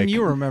 Well, I mean,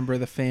 you remember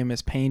the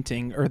famous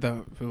painting, or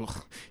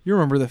you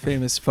remember the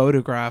famous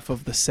photograph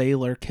of the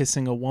sailor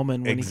kissing a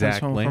woman when he comes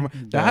home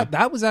from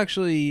that was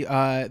actually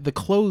the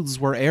clothes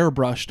were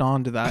airbrushed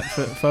onto that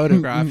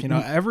photograph.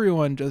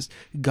 Everyone just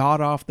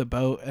got off the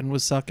boat and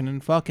was sucking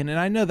and fucking. And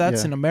I know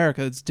that's in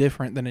America, it's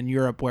different than in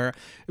Europe, where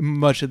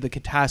much of the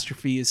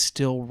catastrophe is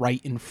still right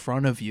in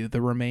front of you,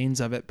 the remains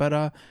of it.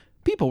 But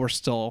people were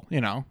still,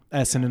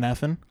 S-ing and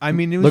F-ing. I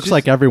mean, it was looks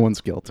like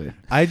everyone's guilty.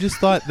 I just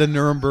thought the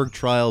Nuremberg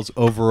trials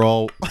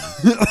overall.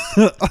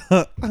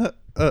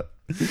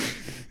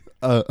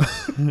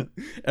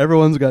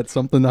 Everyone's got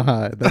something to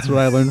hide. That's what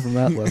I learned from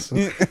that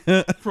lesson.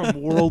 From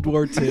World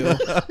War II.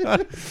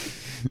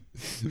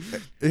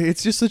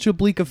 It's just such a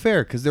bleak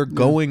affair because they're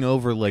going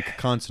over like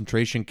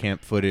concentration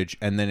camp footage,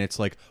 and then it's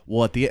like,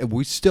 well, at the end,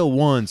 we still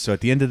won, so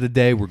at the end of the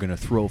day, we're gonna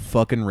throw a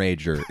fucking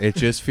rager. It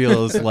just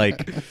feels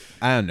like,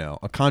 I don't know,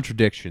 a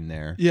contradiction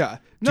there. Yeah,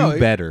 Do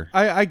better.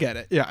 I get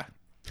it. Yeah.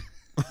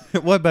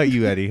 What about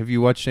you, Eddie? Have you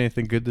watched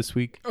anything good this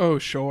week? Oh,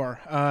 sure.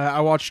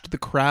 I watched The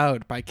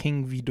Crowd by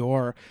King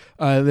Vidor,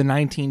 the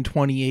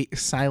 1928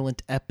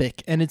 silent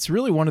epic, and it's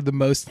really one of the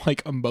most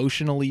like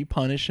emotionally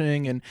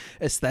punishing and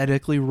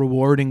aesthetically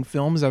rewarding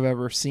films I've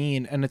ever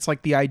seen. And it's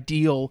like the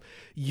ideal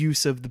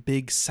use of the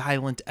big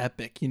silent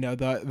epic,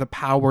 the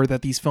power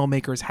that these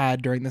filmmakers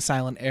had during the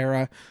silent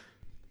era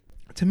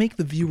to make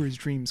the viewer's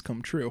dreams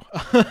come true.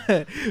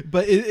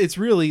 But it's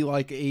really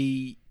like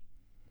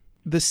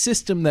the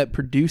system that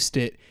produced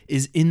it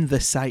is in the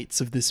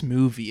sights of this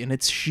movie, and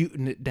it's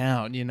shooting it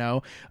down.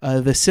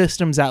 The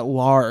systems at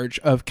large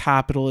of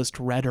capitalist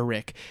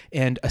rhetoric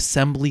and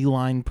assembly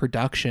line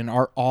production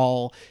are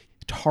all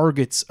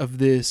targets of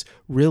this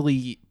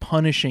really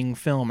punishing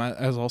film,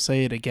 as I'll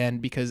say it again,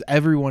 because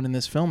everyone in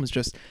this film is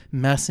just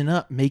messing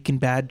up, making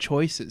bad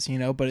choices,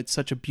 but it's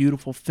such a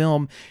beautiful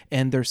film,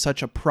 and they're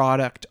such a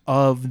product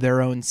of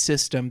their own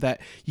system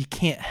that you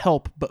can't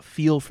help but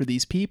feel for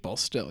these people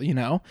still.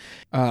 The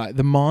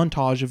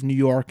montage of New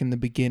York in the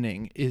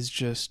beginning is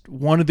just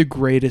one of the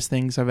greatest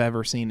things I've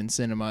ever seen in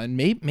cinema, and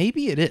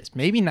maybe it is.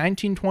 Maybe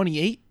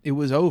 1928, it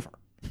was over.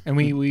 And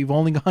we've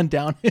only gone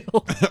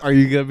downhill. Are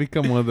you gonna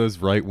become one of those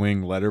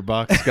right-wing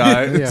letterbox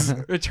guys?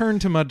 Yeah. Return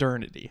to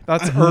modernity.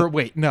 That's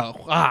wait,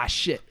 no.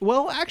 Shit.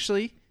 Well,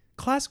 actually,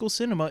 classical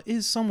cinema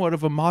is somewhat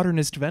of a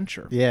modernist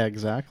venture. Yeah,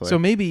 exactly. So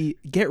maybe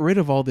get rid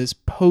of all this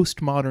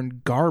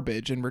postmodern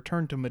garbage and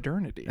return to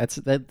modernity. That's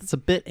a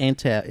bit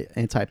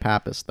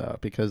anti-papist though,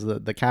 because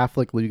the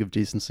Catholic League of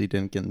Decency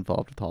didn't get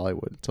involved with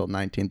Hollywood until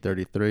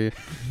 1933.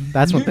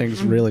 That's when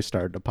things really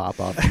started to pop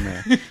off for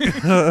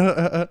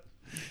me.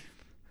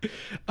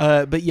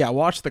 But yeah,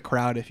 watch The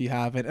Crowd if you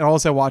haven't, and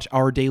also watch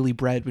Our Daily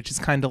Bread, which is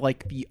kind of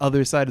like the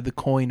other side of the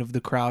coin of The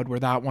Crowd,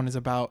 where that one is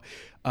about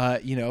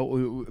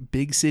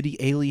big city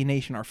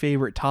alienation, our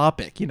favorite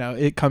topic.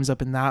 It comes up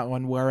in that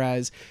one,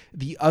 whereas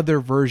the other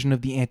version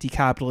of the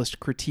anti-capitalist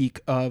critique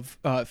of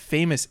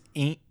famous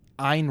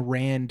Ayn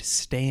Rand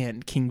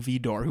stan King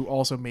Vidor, who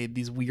also made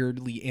these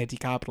weirdly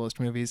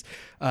anti-capitalist movies,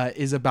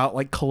 is about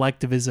like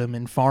collectivism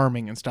and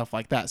farming and stuff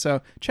like that.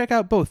 So check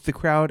out both The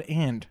Crowd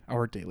and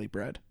Our Daily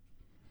Bread.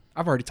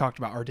 I've already talked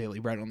about Our Daily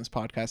Bread on this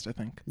podcast, I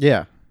think.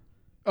 Yeah.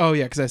 Oh,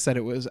 yeah, because I said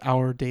it was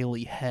Our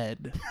Daily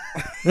Head.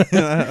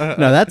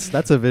 No,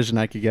 that's a vision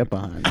I could get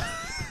behind.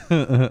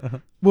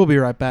 We'll be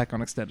right back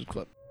on Extended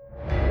Clip.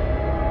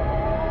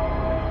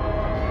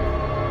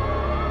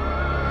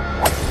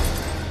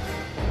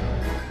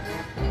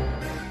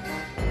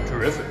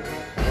 Terrific.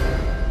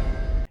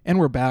 And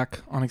we're back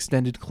on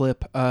Extended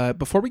Clip.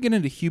 Before we get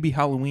into Hubie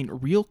Halloween,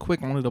 real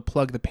quick, I wanted to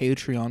plug the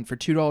Patreon. For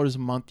 $2 a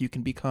month, you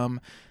can become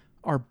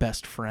our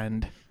best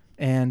friend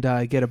and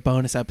get a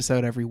bonus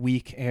episode every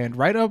week. And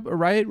right now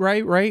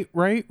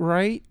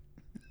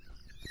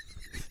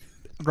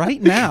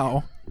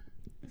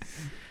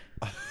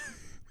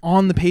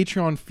on the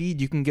Patreon feed,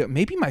 you can get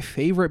maybe my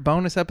favorite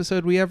bonus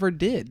episode we ever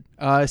did.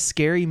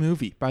 Scary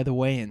Movie by the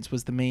Wayans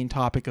was the main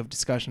topic of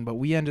discussion, but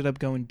we ended up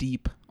going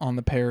deep on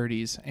the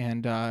parodies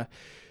and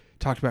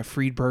talked about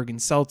Friedberg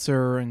and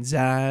Seltzer and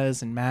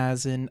Zaz and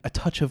Mazin, a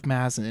touch of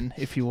Mazin,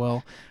 if you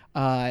will.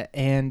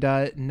 And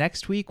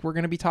next week, we're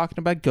going to be talking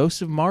about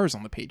Ghost of Mars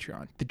on the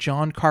Patreon, the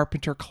John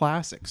Carpenter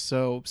classic.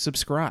 So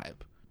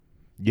subscribe.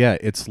 Yeah,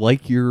 it's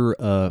like your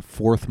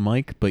fourth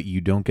mic, but you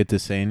don't get to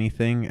say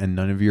anything, and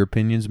none of your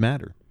opinions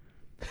matter.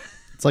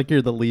 It's like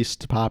you're the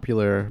least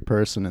popular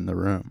person in the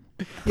room.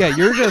 Yeah,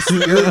 you're just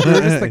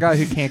the guy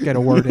who can't get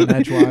a word in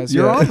edgewise.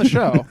 You're on the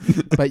show,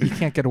 but you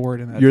can't get a word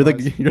in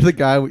edgewise. You're the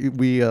guy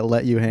we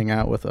let you hang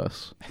out with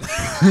us.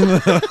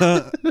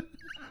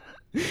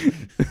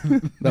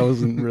 That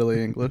wasn't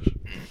really English.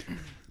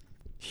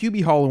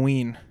 Hubie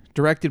Halloween,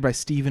 directed by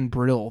Stephen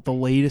Brill, the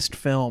latest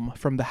film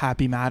from the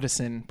Happy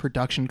Madison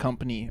production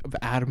company of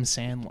Adam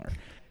Sandler.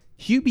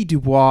 Hubie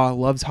Dubois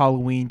loves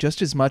Halloween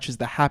just as much as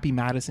the Happy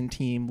Madison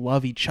team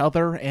love each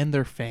other and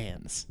their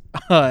fans.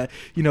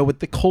 With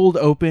the cold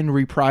open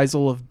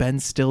reprisal of Ben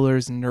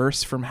Stiller's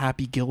nurse from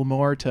Happy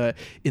Gilmore to,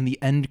 in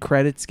the end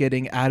credits,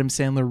 getting Adam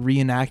Sandler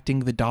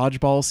reenacting the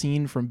dodgeball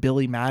scene from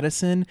Billy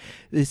Madison,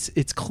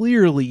 it's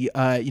clearly,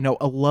 a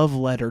love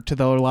letter to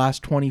the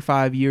last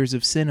 25 years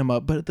of cinema,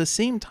 but at the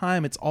same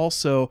time, it's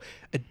also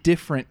a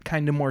different,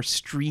 kind of more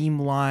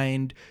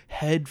streamlined,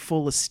 head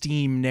full of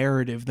steam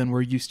narrative than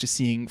we're used to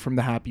seeing from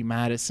the Happy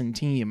Madison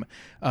team.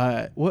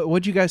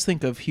 What'd you guys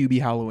think of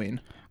Hubie Halloween?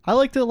 I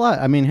liked it a lot.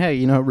 I mean,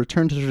 hey,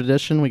 return to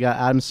tradition. We got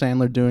Adam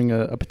Sandler doing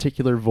a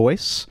particular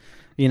voice,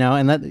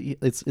 and that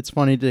it's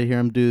funny to hear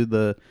him do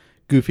the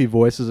goofy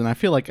voices, and I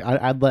feel like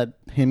I'd let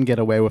him get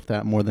away with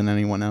that more than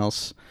anyone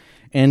else.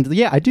 And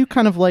yeah, I do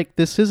kind of like,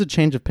 this is a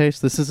change of pace.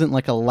 This isn't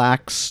like a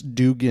lax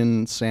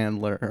Dugan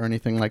Sandler or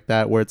anything like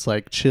that, where it's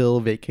like chill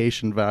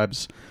vacation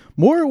vibes.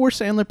 More where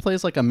Sandler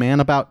plays like a man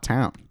about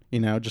town,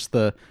 just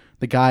the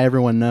guy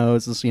everyone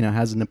knows,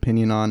 has an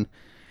opinion on.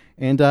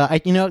 And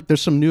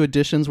there's some new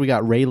additions. We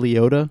got Ray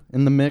Liotta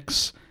in the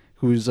mix,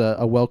 who's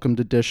a welcomed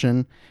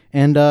addition.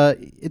 And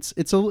there's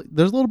a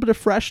little bit of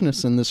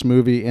freshness in this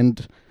movie,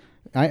 and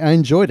I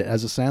enjoyed it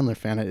as a Sandler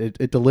fan.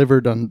 It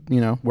delivered on,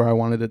 where I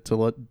wanted it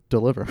to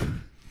deliver.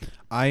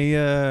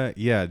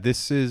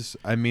 This is,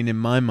 in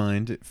my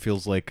mind, it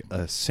feels like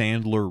a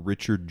Sandler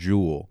Richard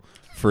Jewell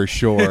for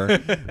sure.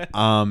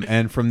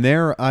 And from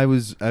there, I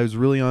was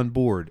really on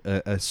board.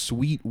 A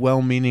sweet,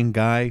 well-meaning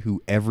guy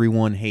who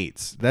everyone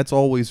hates. That's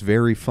always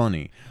very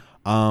funny.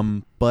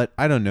 But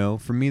I don't know.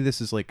 For me, this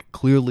is like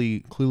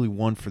clearly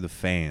one for the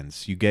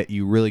fans.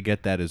 You really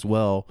get that as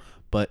well.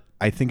 But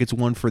I think it's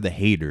one for the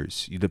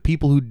haters, the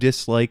people who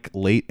dislike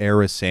late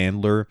era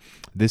Sandler.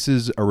 This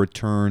is a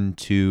return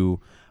to,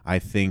 I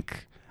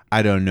think,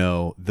 I don't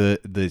know, the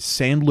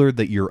Sandler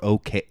that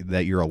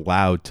you're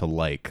allowed to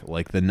like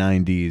the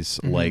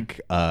 90s,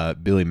 like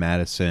Billy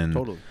Madison.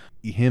 Totally.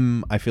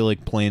 Him, I feel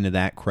like playing to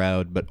that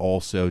crowd, but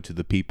also to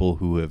the people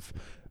who have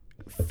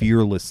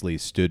fearlessly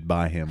stood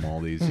by him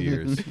all these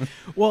years.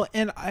 Well,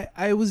 and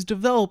I was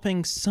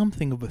developing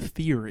something of a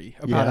theory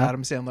about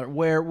Adam Sandler,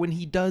 where when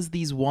he does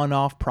these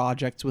one-off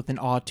projects with an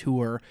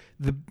auteur,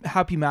 the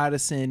Happy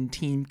Madison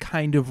team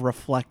kind of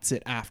reflects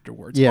it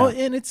afterwards. Yeah. Well,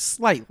 and it's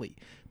slightly.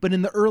 But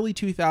in the early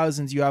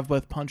 2000s, you have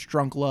both Punch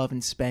Drunk Love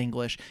and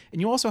Spanglish, and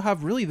you also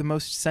have really the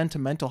most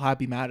sentimental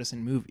Happy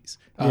Madison movies.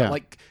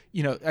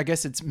 I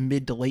guess it's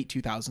mid to late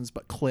 2000s,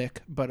 but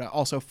Click, but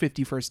also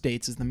 50 First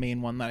Dates is the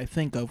main one that I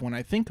think of when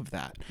I think of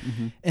that.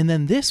 Mm-hmm. And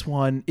then this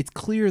one, it's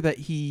clear that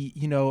he,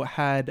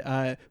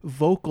 had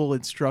vocal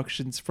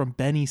instructions from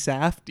Benny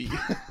Safdie.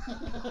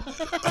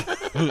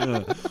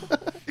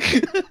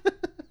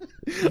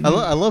 I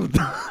love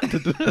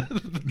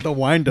the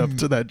wind up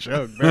to that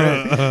joke.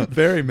 Very,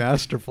 very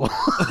masterful.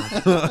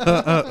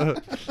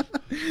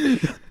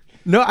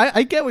 No,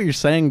 I get what you're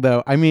saying,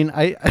 though. No,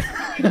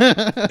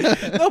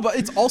 but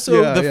it's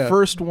also the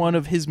first one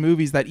of his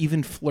movies that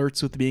even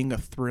flirts with being a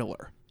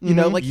thriller.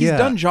 He's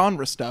done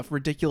genre stuff,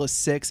 Ridiculous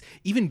Six,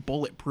 even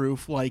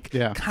Bulletproof,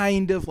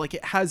 kind of like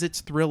it has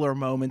its thriller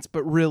moments,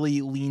 but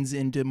really leans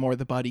into more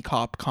the buddy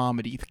cop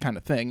comedy kind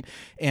of thing.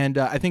 And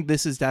I think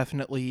this is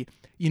definitely,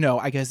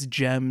 I guess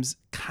Jem's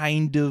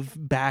kind of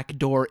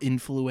backdoor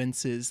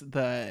influences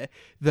the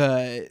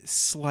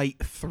slight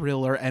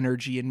thriller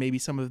energy and maybe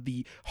some of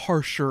the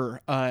harsher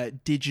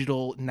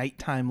digital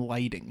nighttime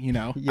lighting,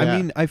 Yeah.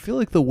 I feel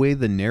like the way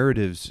the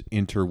narratives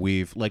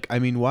interweave,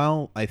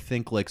 while I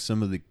think like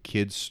some of the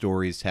kids'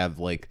 stories have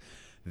like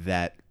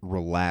that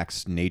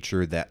relaxed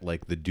nature that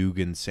like the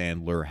Dugan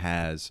Sandler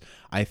has,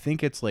 I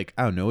think it's like,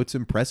 I don't know, it's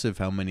impressive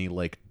how many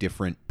like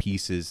different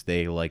pieces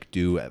they like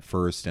do at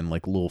first, and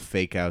like little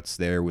fake outs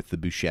there with the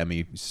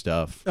Buscemi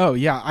stuff. Oh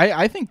yeah,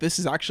 I think this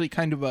is actually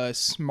kind of a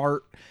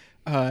smart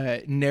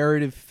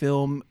narrative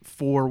film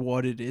for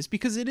what it is,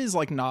 because it is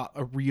like not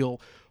a real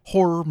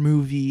horror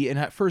movie, and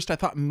at first I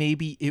thought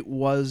maybe it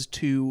was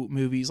to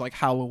movies like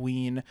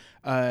Halloween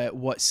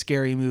what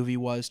Scary Movie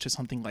was to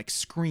something like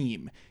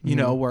Scream,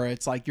 where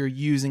it's like you're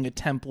using a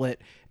template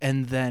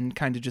and then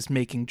kind of just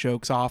making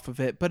jokes off of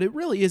it, but it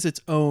really is its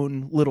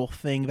own little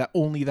thing that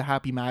only the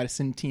Happy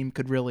Madison team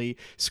could really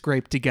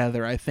scrape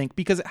together, I think,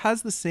 because it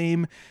has the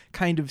same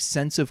kind of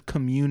sense of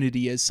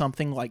community as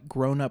something like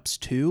Grown Ups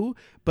 2,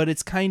 but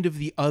it's kind of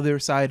the other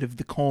side of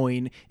the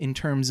coin in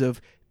terms of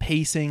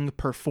pacing,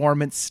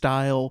 performance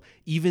style,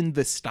 even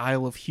the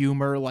style of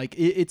humor. Like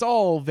it's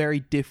all very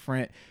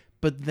different,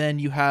 but then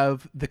you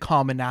have the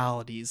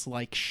commonalities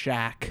like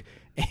Shaq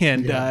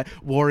and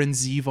Warren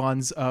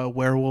Zevon's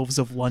Werewolves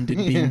of London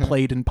being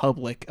played in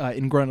public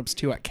in Grown Ups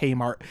 2 at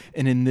Kmart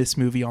and in this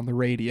movie on the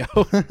radio.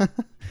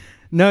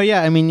 No,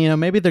 yeah,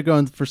 maybe they're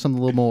going for something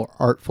a little more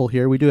artful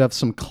here. We do have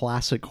some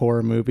classic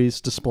horror movies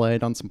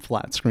displayed on some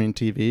flat screen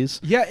TVs.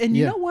 Yeah, and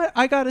you know what?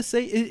 I gotta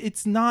say,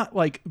 it's not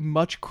like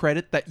much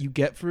credit that you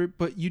get for it,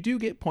 but you do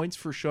get points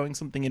for showing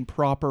something in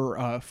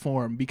proper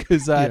form,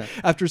 because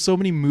after so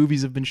many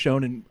movies have been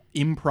shown in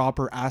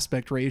improper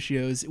aspect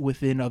ratios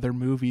within other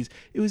movies,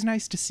 it was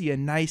nice to see a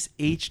nice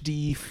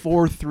HD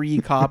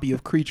 4:3 copy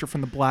of Creature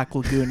from the Black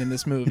Lagoon in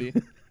this movie.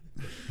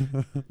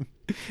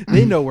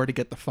 They know where to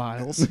get the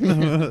files.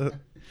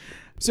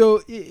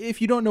 So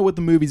if you don't know what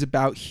the movie's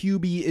about,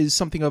 Hubie is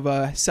something of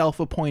a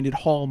self-appointed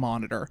hall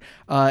monitor,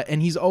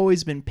 and he's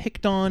always been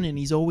picked on and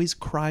he's always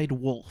cried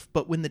wolf.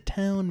 But when the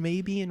town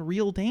may be in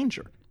real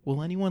danger,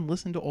 will anyone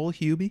listen to old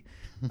Hubie?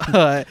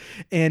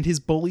 And his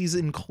bullies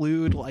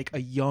include like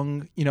a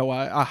young,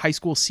 a high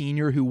school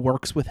senior who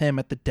works with him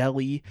at the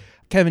deli,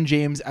 Kevin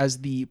James as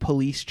the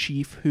police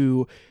chief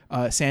who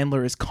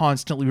Sandler is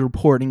constantly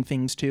reporting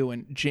things to,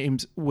 and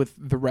James with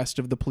the rest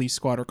of the police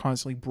squad are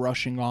constantly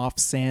brushing off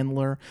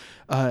Sandler.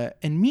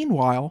 And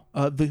meanwhile,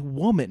 the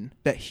woman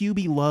that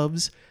Hubie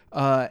loves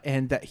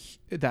and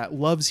that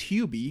loves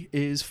Hubie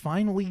is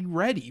finally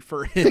ready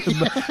for him.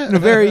 In a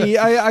very,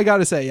 I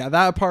gotta say, yeah,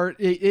 that part,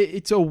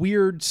 it's a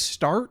weird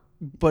start,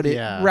 but it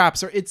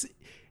wraps. It's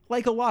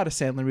like a lot of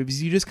Sandler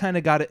movies, you just kind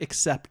of got to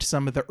accept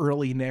some of the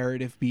early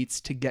narrative beats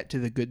to get to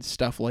the good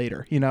stuff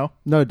later, you know?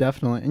 No,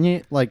 definitely. And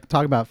you like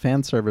talk about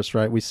fan service,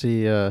 right? We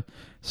see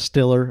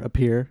Stiller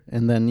appear,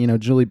 and then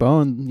Julie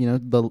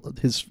Bowen,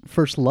 his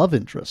first love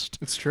interest.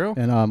 It's true.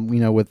 And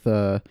with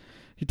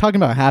you're talking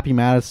about Happy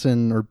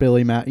Madison or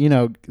Billy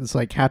it's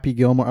like Happy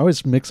Gilmore. I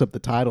always mix up the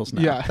titles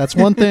now. Yeah. That's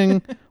one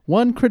thing,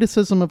 one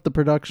criticism of the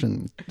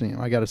production,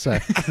 I got to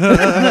say.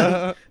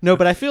 No,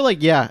 but I feel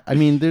like,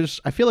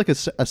 I feel like a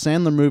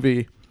Sandler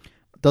movie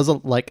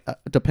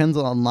depends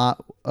on a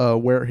lot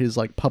where his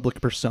like public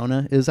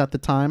persona is at the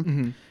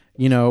time.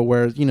 Mm-hmm.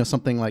 Where,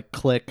 something like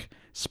Click,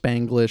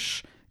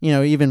 Spanglish,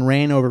 even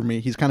Reign Over Me,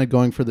 he's kind of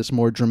going for this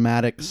more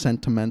dramatic,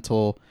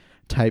 sentimental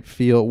type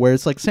feel, where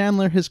it's like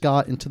Sandler has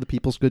got into the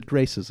people's good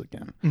graces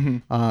again. Mm-hmm.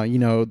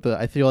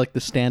 I feel like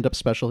the stand-up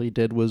special he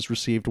did was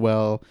received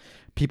well.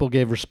 People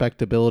gave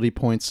respectability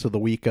points to the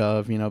week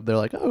of. They're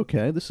like, oh,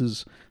 okay, this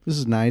is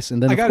nice.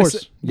 And then of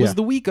course, was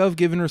the week of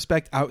given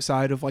respect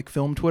outside of like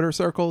film Twitter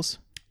circles?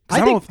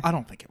 I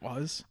don't think it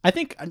was. I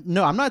think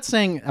no. I'm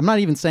not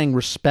even saying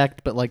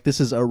respect, but like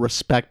this is a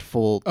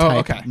respectful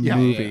type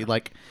movie. Yeah.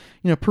 Like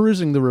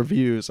perusing the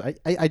reviews,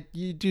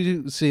 you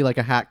do see like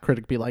a hack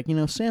critic be like,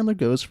 Sandler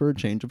goes for a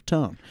change of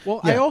tone.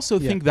 Well, I also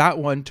think that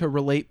one, to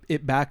relate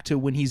it back to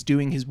when he's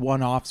doing his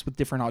one-offs with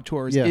different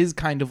auteurs, is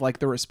kind of like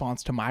the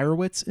response to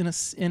Meyerowitz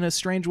in a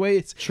strange way.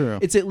 It's true.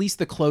 It's at least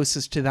the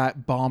closest to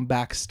that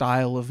Baumbach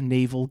style of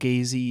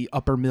navel-gazy,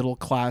 upper middle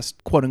class,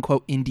 quote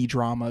unquote indie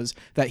dramas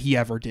that he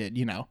ever did.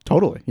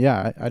 Totally.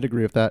 Yeah, I'd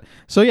agree with that.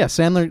 So yeah,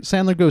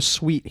 Sandler goes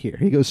sweet here.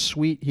 He goes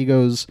sweet. He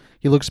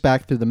looks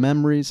back through the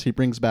memories. He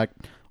brings back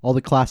all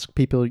the classic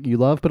people you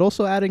love, but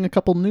also adding a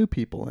couple new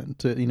people in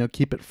to,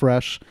 keep it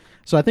fresh.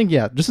 So I think,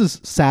 this is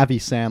savvy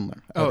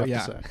Sandler.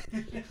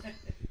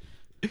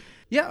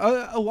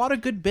 Yeah, a lot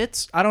of good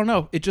bits. I don't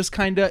know. It just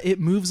it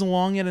moves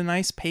along at a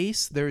nice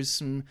pace. There's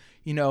some,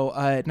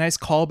 nice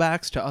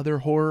callbacks to other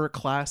horror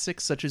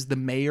classics, such as the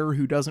mayor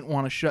who doesn't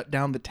want to shut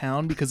down the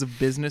town because of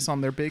business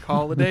on their big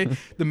holiday.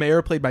 The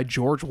mayor played by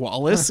George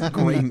Wallace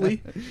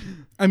greatly.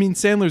 I mean,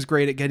 Sandler's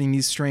great at getting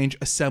these strange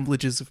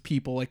assemblages of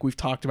people like we've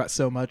talked about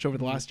so much over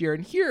the last year.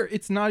 And here,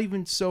 it's not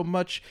even so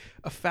much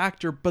a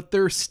factor, but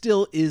there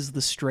still is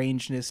the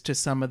strangeness to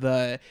some of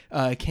the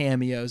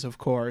cameos, of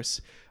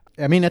course.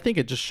 I mean, I think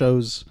it just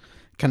shows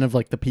kind of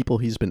like the people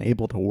he's been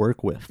able to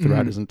work with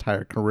throughout his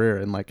entire career.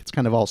 And like, it's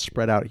kind of all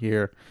spread out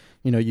here.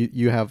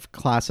 You have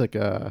classic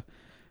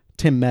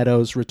Tim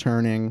Meadows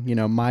returning,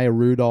 Maya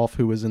Rudolph,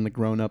 who was in the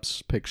Grown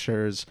Ups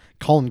pictures,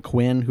 Colin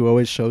Quinn, who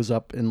always shows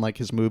up in like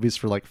his movies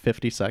for like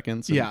 50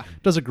 seconds. And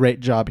does a great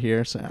job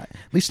here. So at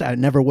least I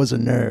never was a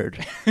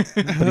nerd,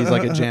 but he's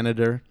like a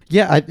janitor.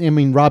 Yeah. I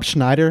mean, Rob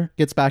Schneider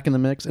gets back in the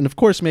mix. And of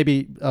course,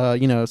 maybe,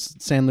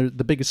 Sandler,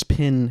 the biggest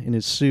pin in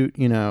his suit,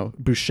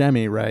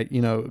 Buscemi,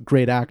 right?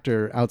 Great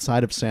actor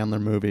outside of Sandler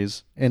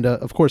movies. And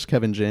of course,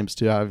 Kevin James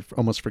too. I've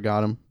almost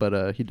forgot him,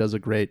 but he does a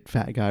great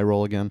fat guy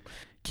role again.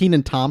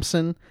 Kenan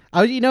Thompson.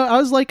 I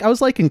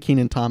was liking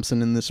Kenan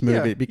Thompson in this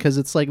movie because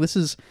it's like this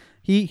is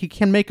he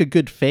can make a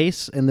good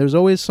face, and there's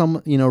always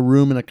some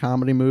room in a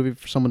comedy movie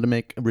for someone to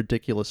make a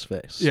ridiculous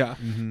face. Yeah.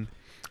 Mm-hmm.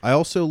 I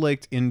also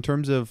liked in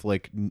terms of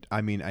like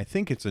I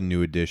think it's a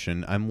new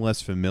addition. I'm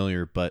less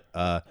familiar, but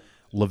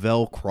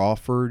Lavelle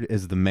Crawford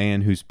is the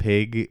man whose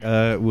pig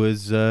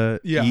was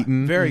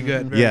eaten. Very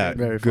good.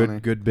 Very funny.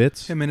 Good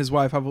bits. Him and his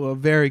wife have a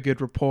very good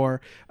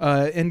rapport,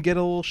 and get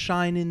a little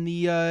shine in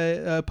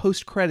the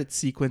post-credits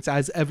sequence,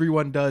 as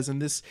everyone does in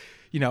this,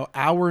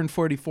 hour and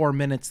 44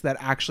 minutes that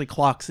actually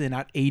clocks in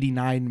at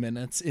 89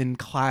 minutes in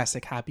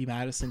classic Happy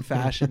Madison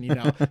fashion.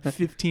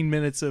 15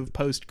 minutes of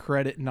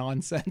post-credit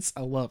nonsense.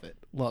 I love it.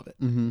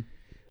 Mm-hmm.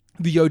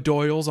 The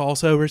O'Doyles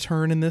also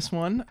return in this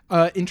one.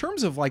 In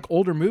terms of like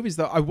older movies,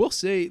 though, I will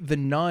say the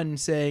nun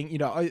saying,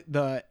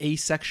 the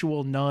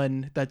asexual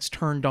nun that's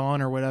turned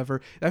on or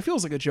whatever, that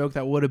feels like a joke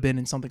that would have been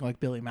in something like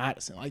Billy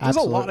Madison. Like, there's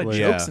a lot of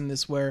jokes in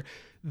this where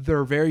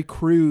they're very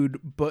crude,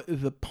 but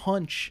the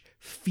punch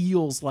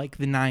feels like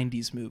the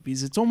 90s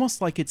movies. It's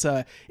almost like it's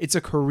a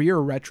career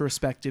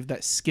retrospective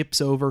that skips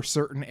over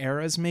certain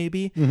eras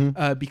maybe,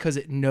 because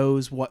it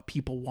knows what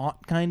people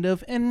want, kind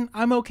of. And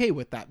I'm okay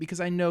with that, because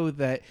I know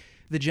that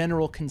the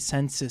general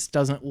consensus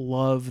doesn't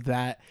love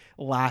that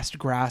last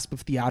grasp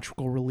of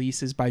theatrical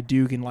releases by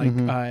Dugan,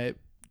 like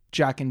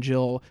Jack and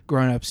Jill,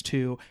 Grown Ups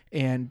 2,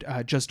 and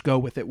Just Go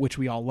With It, which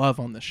we all love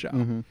on this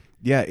show.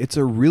 Yeah, it's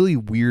a really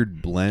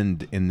weird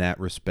blend in that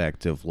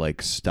respect of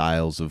like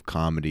styles of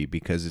comedy,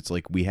 because it's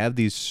like we have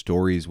these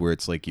stories where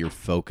it's like you're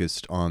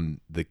focused on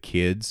the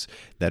kids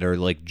that are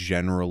like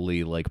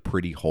generally like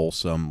pretty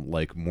wholesome,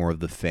 like more of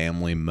the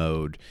family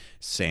mode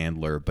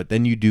Sandler, but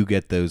then you do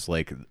get those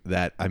like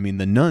that. I mean,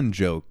 the nun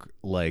joke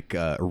like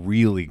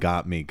really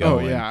got me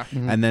going. Oh yeah.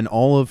 And then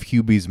all of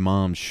Hubie's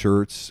mom's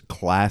shirts,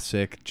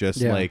 classic,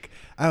 just like,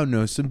 I don't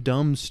know, some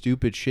dumb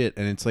stupid shit,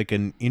 and it's like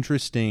an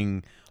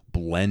interesting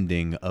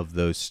blending of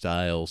those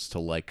styles to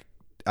like,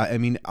 I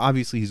mean,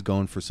 obviously he's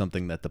going for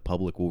something that the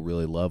public will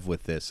really love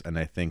with this, and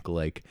I think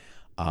like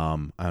I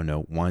don't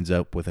know, winds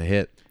up with a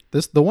hit.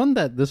 The one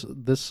that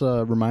this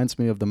reminds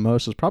me of the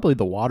most is probably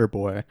The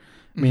Waterboy.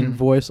 I mean,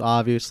 voice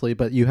obviously,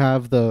 but you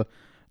have the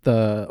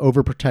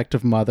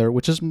overprotective mother,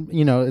 which is,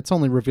 you know, it's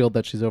only revealed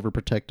that she's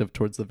overprotective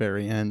towards the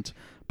very end,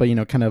 but you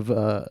know, kind of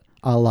a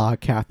la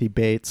Kathy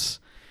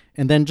Bates,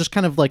 and then just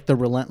kind of like the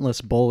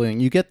relentless bullying.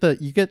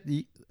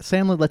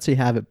 Sandler lets you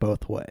have it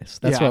both ways.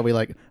 That's why we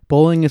like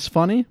bullying is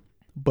funny,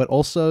 but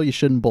also you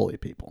shouldn't bully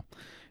people.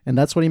 And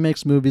that's what he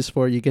makes movies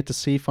for. You get to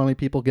see funny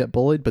people get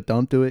bullied, but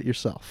don't do it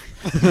yourself.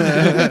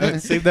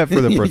 Save that for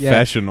the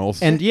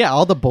professionals. Yeah. And yeah,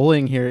 all the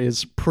bullying here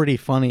is pretty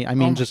funny. I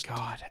mean,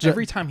 God.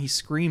 Every time he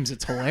screams,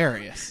 it's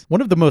hilarious.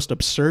 One of the most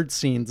absurd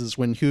scenes is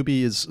when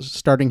Hubie is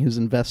starting his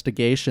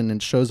investigation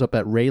and shows up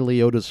at Ray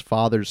Liotta's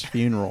father's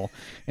funeral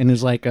and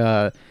is like,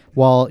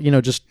 while, you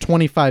know, just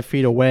 25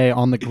 feet away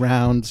on the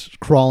ground,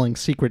 crawling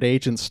secret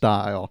agent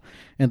style.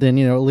 And then,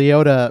 you know,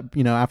 Liotta,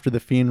 you know, after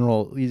the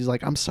funeral, he's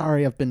like, I'm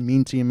sorry, I've been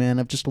mean to you, man.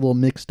 I'm just a little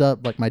mixed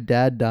up, like my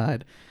dad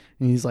died.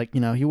 And he's like, you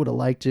know, he would have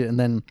liked it. And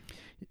then,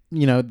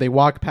 you know, they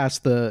walk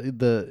past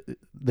the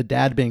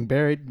dad being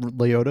buried.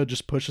 Liotta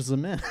just pushes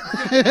him in.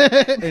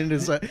 And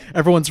it's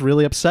everyone's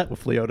really upset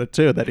with Liotta,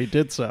 too, that he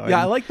did so.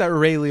 Yeah, I like that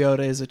Ray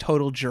Liotta is a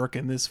total jerk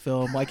in this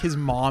film. Like, his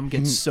mom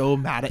gets so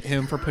mad at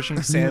him for pushing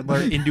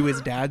Sandler into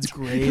his dad's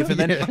grave, and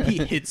then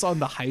he hits on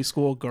the high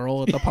school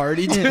girl at the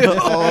party, too.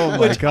 Oh,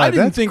 my God, I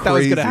didn't that's think that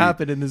was going to crazy.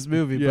 happen in this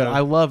movie, but I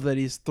love that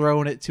he's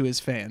throwing it to his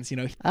fans. You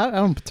know, I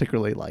don't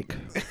particularly like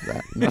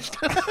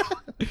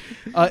that.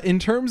 in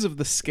terms of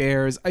the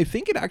scares, I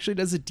think it actually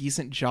does a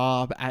decent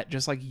job at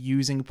just like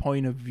using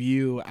point of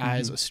view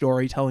as a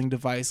storytelling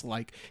device.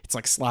 Like, it's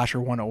like Slasher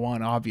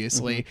 101,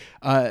 obviously,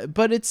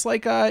 but it's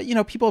like you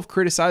know, people have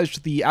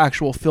criticized the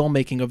actual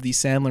filmmaking of these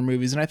Sandler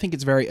movies, and I think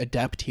it's very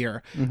adept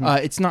here.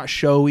 It's not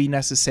showy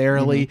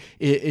necessarily.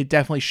 It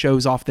definitely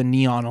shows off the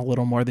neon a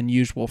little more than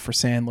usual for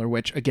Sandler,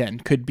 which again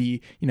could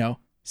be, you know,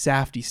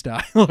 Safdie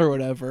style or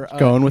whatever,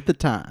 going with the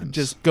times,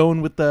 just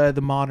going with the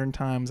modern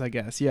times, I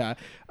guess. Yeah.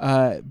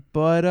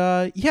 But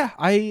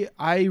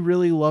I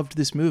really loved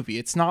this movie.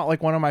 It's not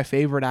like one of my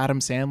favorite Adam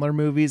Sandler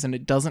movies, and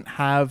it doesn't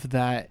have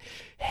that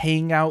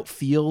hangout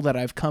feel that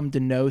I've come to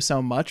know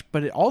so much,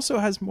 but it also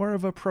has more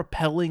of a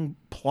propelling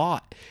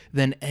plot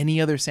than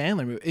any other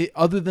Sandler movie,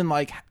 other than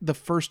like the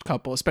first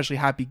couple, especially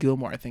Happy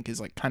Gilmore. I think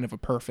is like kind of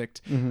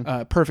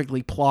a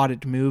perfectly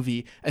plotted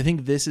movie. I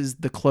think this is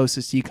the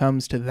closest he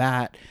comes to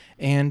that,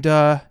 and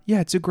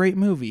it's a great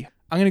movie.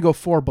 I'm gonna go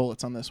 4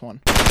 bullets on this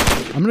one.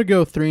 I'm gonna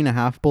go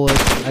 3.5 bullets.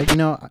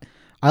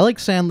 I like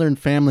Sandler in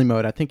Family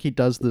Mode. I think he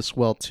does this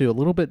well too. A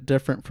little bit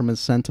different from his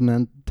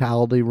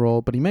sentimentality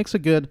role, but he makes a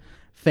good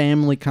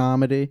family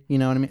comedy. You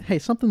know what I mean? Hey,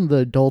 something the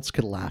adults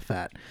could laugh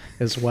at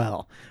as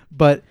well.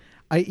 But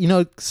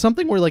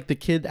something where like the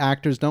kid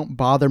actors don't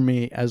bother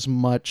me as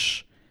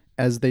much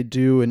as they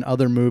do in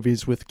other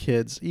movies with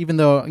kids, even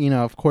though, you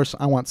know, of course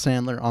I want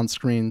Sandler on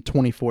screen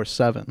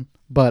 24/7.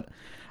 But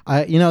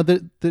like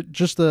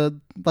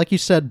you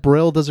said,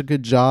 Brill does a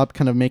good job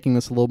kind of making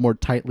this a little more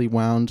tightly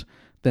wound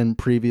than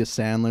previous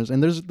Sandlers.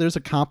 And there's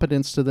a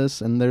competence to this,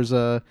 and there's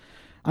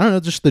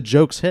just the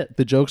jokes hit.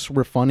 The jokes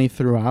were funny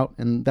throughout,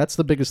 and that's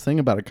the biggest thing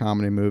about a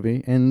comedy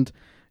movie. And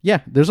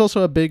yeah, there's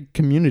also a big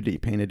community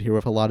painted here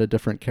with a lot of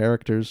different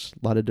characters,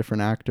 a lot of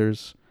different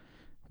actors.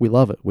 We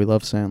love it. We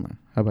love Sandler.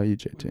 How about you,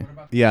 JT?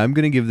 Yeah, I'm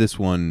going to give this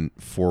one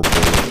 4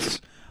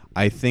 bullets.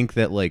 I think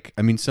that,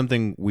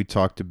 something we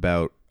talked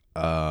about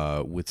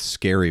with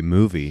Scary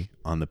Movie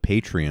on the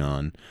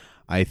Patreon,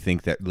 I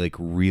think that,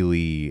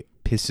 really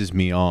pisses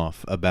me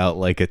off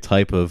about, a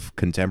type of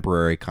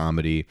contemporary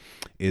comedy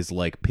is,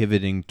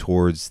 pivoting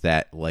towards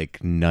that,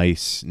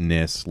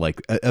 niceness,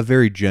 a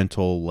very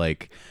gentle,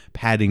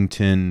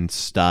 Paddington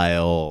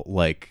style,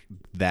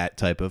 that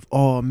type of,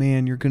 oh,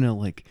 man, you're going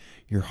to,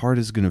 your heart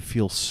is going to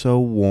feel so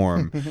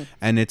warm.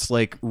 And it's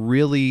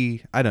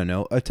really, I don't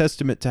know, a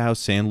testament to how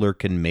Sandler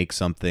can make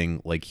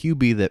something like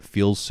Hubie that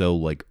feels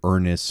so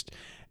earnest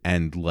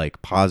and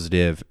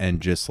positive, and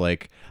just I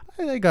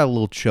got a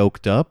little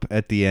choked up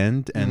at the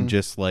end, and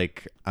just I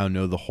don't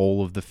know, the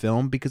whole of the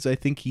film, because I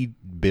think he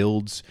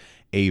builds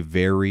a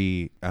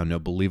very, I don't know,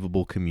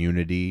 believable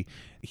community.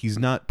 He's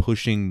not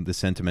pushing the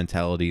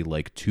sentimentality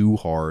too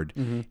hard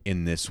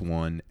in this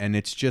one, and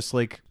it's just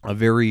a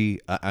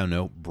very, I don't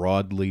know,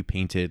 broadly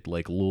painted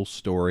little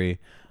story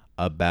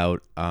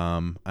about I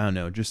don't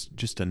know,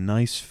 just a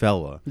nice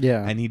fella.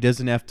 Yeah. And he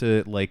doesn't have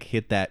to like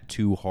hit that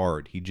too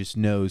hard. He just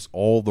knows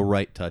all the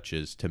right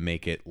touches to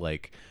make it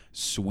like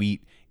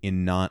sweet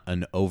in not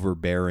an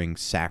overbearing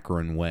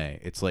saccharine way.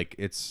 It's like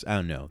I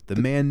don't know. The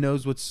man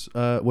knows what's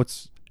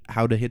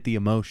how to hit the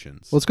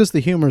emotions. Well, it's because the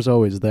humor's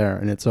always there,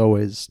 and it's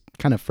always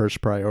kind of first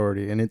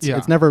priority, and it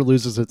never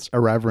loses its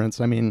irreverence.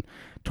 I mean,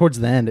 towards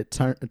the end, it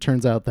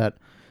turns out that,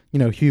 you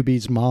know,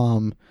 Hubie's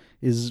mom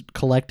is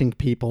collecting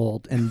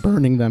people and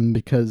burning them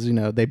because, you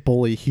know, they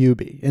bully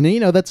Hubie, and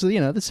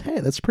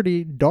that's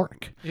pretty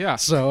dark. Yeah.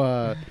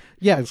 So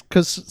yeah,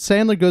 because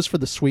Sandler goes for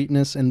the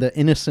sweetness and the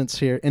innocence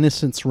here.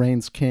 Innocence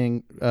reigns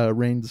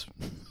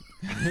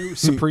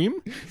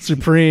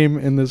supreme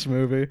in this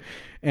movie,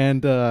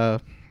 and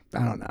I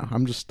don't know.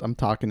 I'm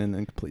talking in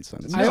incomplete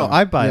sentences.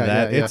 I buy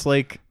that. It's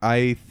like,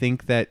 I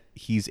think that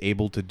he's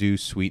able to do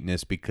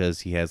sweetness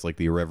because he has like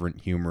the irreverent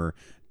humor,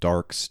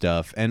 dark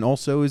stuff, and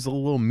also is a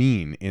little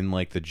mean in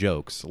like the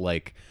jokes.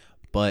 Like,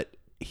 but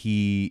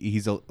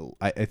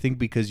I think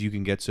because you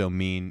can get so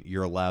mean,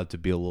 you're allowed to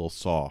be a little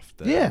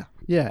soft. Yeah.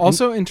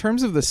 Also, in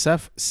terms of the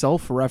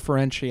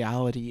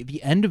self-referentiality,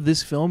 the end of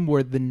this film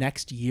where the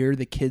next year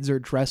the kids are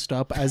dressed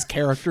up as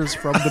characters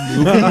from the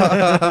movie,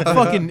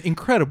 fucking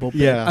incredible.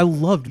 Yeah. I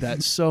loved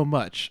that so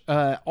much.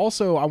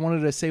 Also, I wanted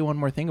to say one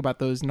more thing about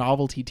those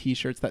novelty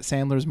t-shirts that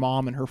Sandler's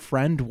mom and her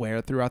friend wear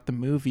throughout the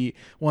movie,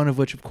 one of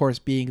which, of course,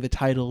 being the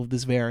title of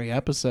this very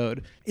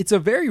episode. It's a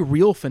very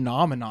real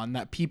phenomenon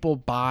that people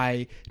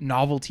buy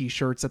novelty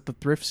shirts at the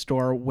thrift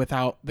store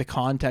without the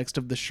context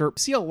of the shirt.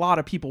 See a lot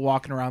of people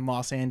walking around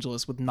Los Angeles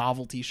with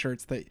novelty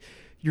shirts that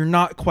you're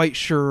not quite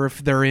sure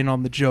if they're in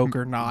on the joke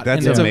or not.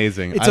 That's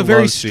amazing. It's a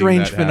very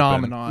strange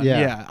phenomenon.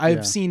 Yeah.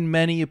 I've seen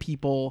many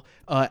people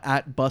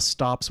at bus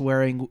stops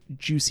wearing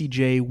Juicy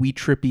J We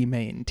Trippy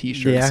Maine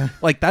t-shirts. Yeah.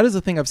 Like, that is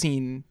a thing I've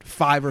seen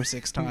 5 or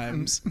 6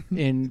 times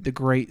in the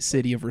great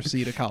city of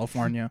Reseda,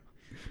 California.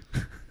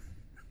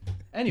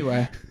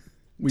 Anyway.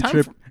 We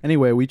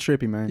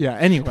trippy, man. Yeah,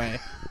 anyway.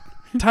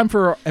 Time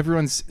for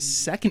everyone's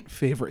second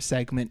favorite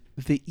segment,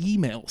 the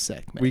email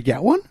segment. We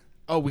get one?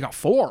 Oh, we got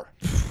 4.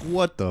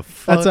 What the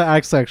fuck?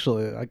 That's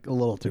actually like a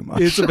little too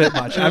much. It's a bit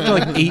much. After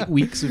like 8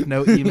 weeks of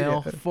no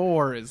email,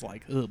 4 is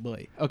like, oh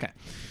boy. Okay.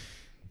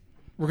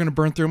 We're going to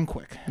burn through them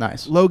quick.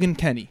 Nice. Logan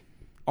Kenny,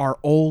 our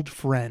old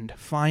friend,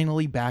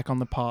 finally back on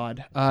the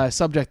pod.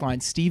 Subject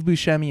line, Steve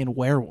Buscemi and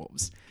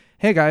werewolves.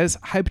 Hey guys,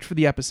 hyped for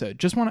the episode.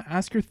 Just want to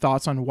ask your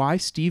thoughts on why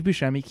Steve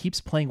Buscemi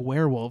keeps playing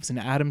werewolves in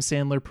Adam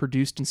Sandler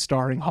produced and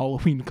starring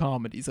Halloween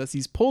comedies, as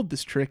he's pulled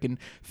this trick in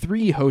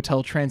 3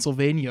 Hotel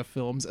Transylvania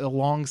films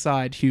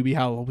alongside Hubie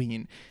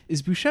Halloween.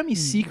 Is Buscemi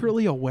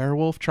secretly a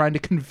werewolf trying to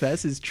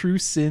confess his true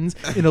sins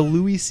in a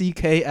Louis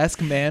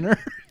C.K.-esque manner?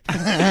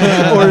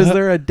 Or is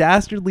there a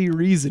dastardly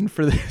reason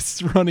for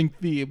this running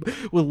theme?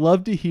 Would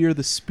love to hear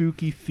the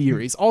spooky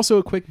theories. Also,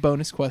 a quick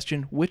bonus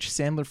question. Which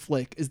Sandler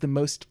flick is the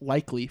most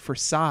likely for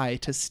Cy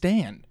to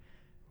stand?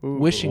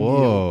 Wishing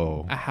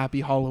you a happy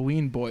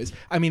Halloween, boys.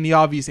 I mean, the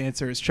obvious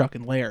answer is Chuck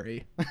and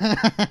Larry.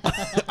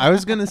 I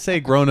was going to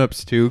say Grown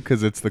Ups 2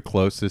 because it's the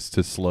closest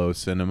to slow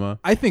cinema.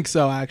 I think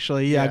so,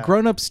 actually. Yeah.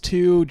 Grown Ups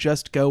 2,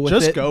 just go with it.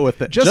 Just go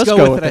with it. Just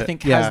go with it, I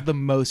think, has the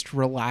most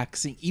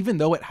relaxing. Even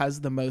though it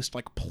has the most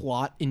like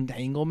plot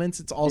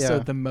entanglements, it's also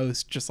the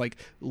most just like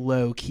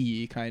low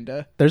key kind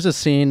of. There's a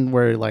scene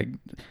where like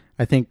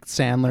I think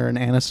Sandler and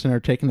Aniston are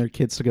taking their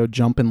kids to go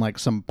jump in like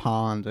some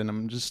pond, and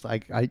I'm just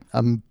like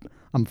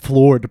I'm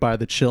floored by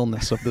the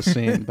chillness of the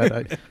scene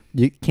that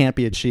you can't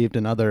be achieved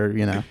in other,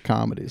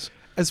 comedies.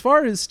 As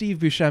far as Steve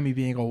Buscemi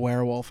being a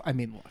werewolf, I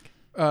mean,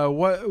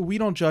 look, we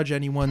don't judge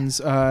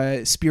anyone's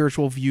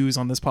spiritual views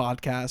on this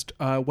podcast,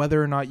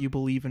 whether or not you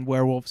believe in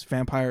werewolves,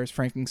 vampires,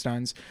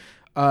 Frankensteins.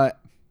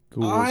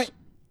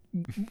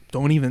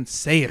 Don't even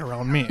say it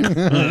around me.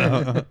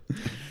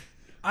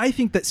 I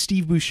think that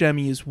Steve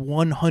Buscemi is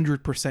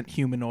 100%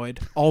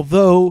 humanoid,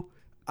 although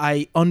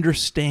I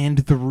understand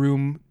the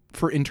room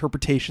for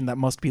interpretation that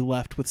must be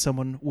left with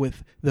someone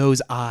with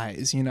those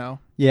eyes,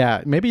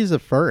 Yeah, maybe he's a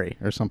furry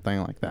or something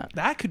like that.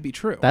 That could be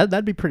true.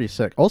 That'd be pretty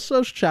sick.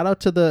 Also, shout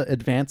out to the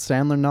advanced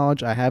Sandler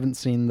knowledge. I haven't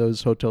seen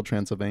those Hotel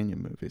Transylvania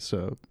movies,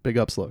 so big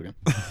ups, Logan.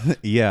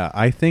 Yeah,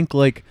 I think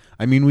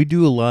we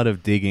do a lot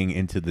of digging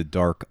into the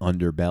dark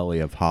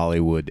underbelly of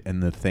Hollywood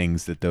and the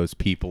things that those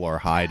people are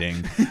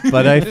hiding.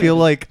 But I feel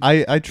like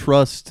I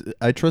trust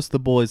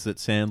the boys that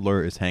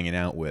Sandler is hanging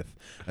out with,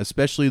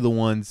 especially the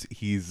ones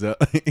he's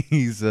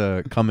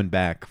coming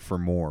back for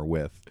more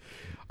with.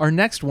 Our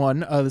next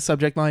one, the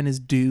subject line is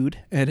Dude,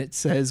 and it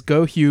says,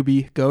 Go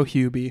Hubie, go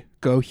Hubie,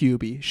 go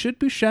Hubie. Should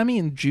Buscemi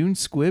and June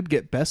Squibb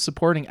get Best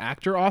Supporting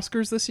Actor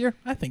Oscars this year?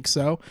 I think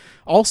so.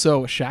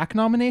 Also, a Shaq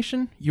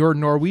nomination? Your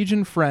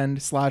Norwegian friend /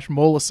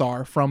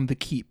 Molasar from The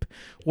Keep.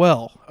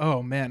 Well,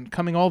 oh man,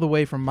 coming all the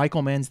way from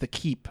Michael Mann's The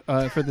Keep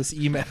for this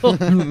email.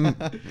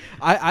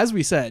 As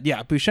we said,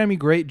 Buscemi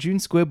great. June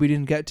Squibb we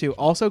didn't get to.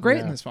 Also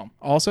great in this film.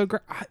 Also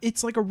great.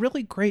 It's like a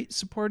really great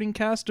supporting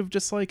cast of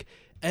just like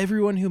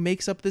everyone who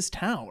makes up this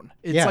town.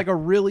 It's Yeah. like a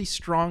really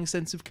strong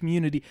sense of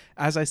community.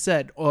 As I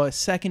said,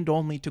 second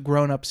only to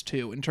Grown Ups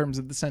 2 in terms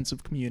of the sense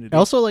of community.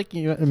 Also, like,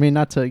 I mean,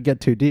 not to get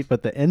too deep,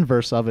 but the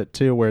inverse of it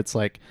too, where it's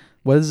like,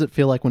 what does it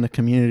feel like when a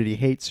community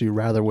hates you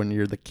rather when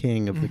you're the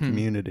king of the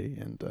community?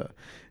 And it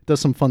does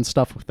some fun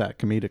stuff with that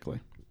comedically.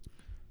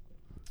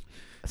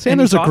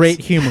 Sandler's a great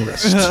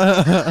humorist.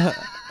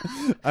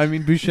 I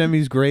mean,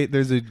 Buscemi's great.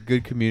 There's a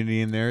good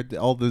community in there.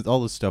 All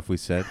the stuff we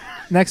said.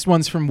 Next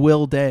one's from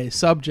Will Day.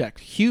 Subject,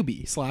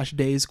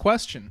 Hubie/Day's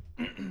question.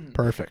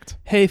 Perfect.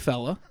 Hey,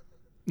 fella.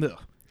 Ugh.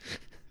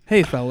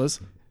 Hey,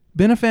 fellas.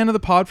 Been a fan of the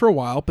pod for a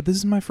while, but this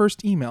is my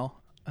first email.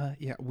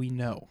 Yeah, we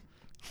know.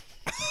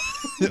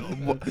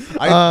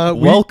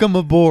 Welcome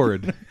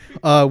aboard.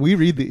 We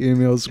read the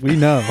emails. We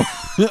know.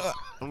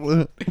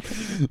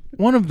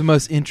 One of the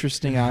most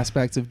interesting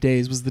aspects of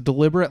Days was the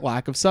deliberate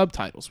lack of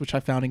subtitles, which I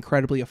found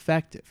incredibly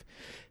effective.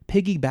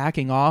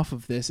 Piggybacking off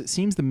of this, it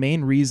seems the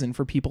main reason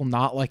for people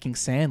not liking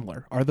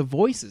Sandler are the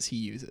voices he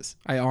uses.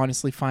 I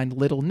honestly find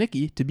Little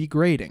Nicky to be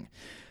grating.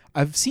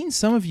 I've seen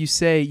some of you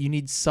say you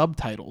need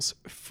subtitles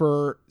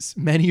for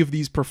many of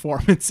these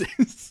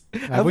performances.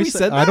 Have we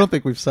said that? I don't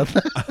think we've said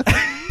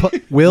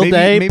that. Will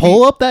Day,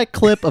 pull up that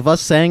clip of us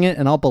saying it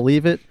and I'll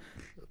believe it.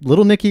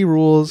 Little Nicky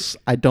rules.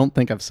 I don't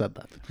think I've said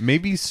that.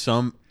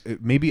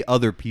 Maybe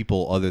other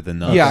people other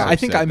than us. Yeah, I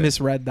think I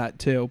misread that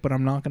too, but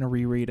I'm not going to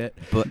reread it.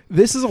 But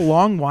this is a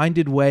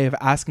long-winded way of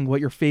asking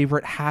what your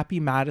favorite Happy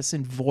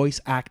Madison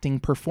voice acting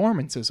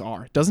performances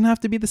are. Doesn't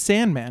have to be the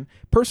Sandman.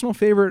 Personal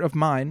favorite of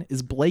mine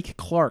is Blake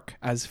Clark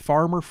as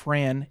Farmer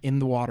Fran in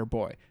The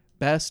Waterboy.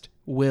 Best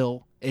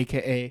Will,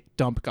 aka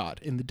Dump God,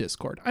 in the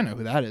Discord. I know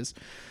who that is.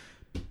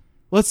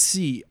 Let's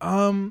see.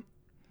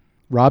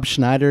 Rob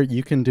Schneider,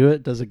 You Can Do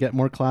It. Does it get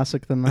more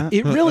classic than that?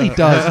 It really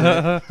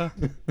does.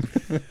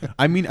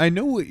 I mean, I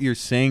know what you're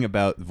saying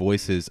about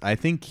voices. I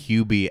think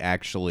Hubie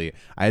actually,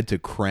 I had to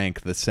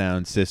crank the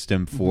sound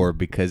system for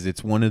because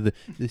it's one of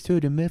the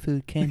sort of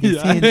method kind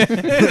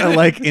of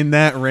like in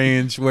that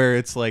range where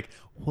it's like,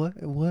 what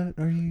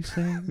are you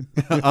saying?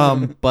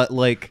 But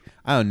like,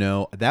 I don't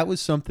know. That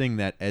was something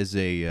that as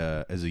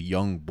a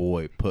young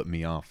boy put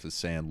me off of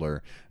Sandler.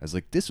 I was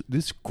like, this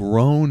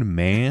grown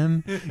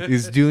man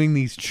is doing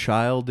these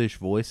childish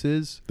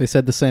voices. They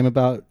said the same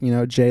about,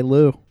 J.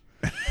 Lou.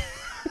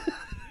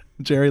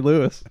 Jerry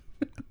Lewis.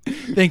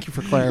 Thank you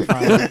for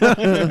clarifying.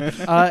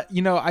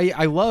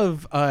 I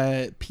love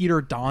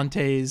Peter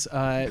Dante's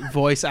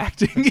voice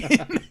acting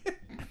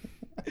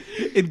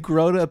in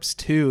Grown Ups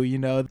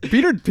 2,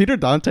 Peter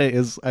Dante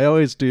is, I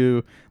always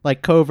do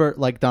like covert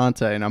like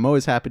Dante, and I'm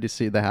always happy to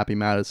see the Happy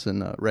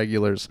Madison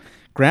regulars.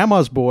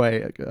 Grandma's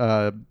Boy,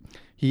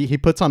 he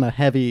puts on a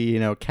heavy,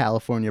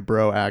 California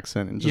bro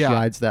accent and just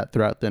rides that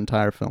throughout the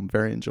entire film.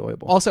 Very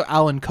enjoyable. Also,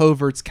 Alan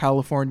Covert's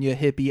California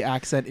hippie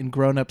accent in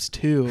Grown Ups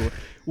 2,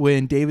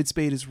 when David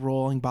Spade is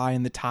rolling by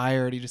in the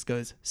tire and he just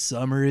goes,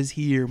 "Summer is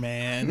here,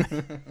 man."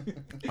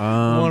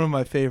 One of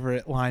my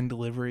favorite line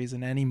deliveries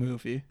in any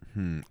movie.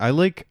 I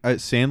like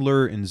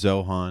Sandler and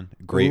Zohan.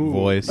 Great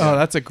voice. Oh,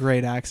 that's a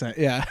great accent.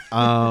 Yeah.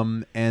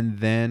 And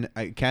then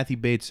Kathy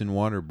Bates in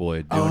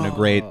Waterboy doing a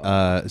great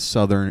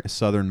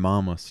Southern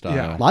Mama style.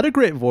 Yeah. A lot of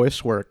great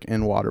voice work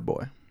in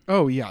Waterboy.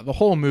 Oh, yeah. The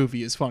whole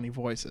movie is funny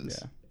voices.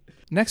 Yeah.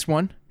 Next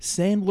one,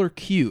 Sandler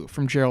Q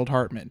from Gerald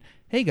Hartman.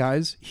 Hey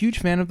guys, huge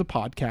fan of the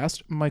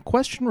podcast. My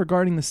question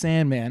regarding the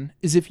Sandman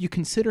is if you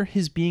consider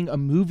his being a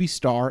movie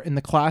star in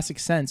the classic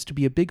sense to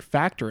be a big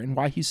factor in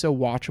why he's so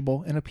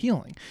watchable and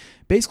appealing.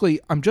 Basically,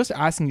 I'm just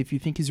asking if you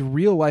think his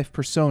real-life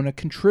persona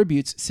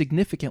contributes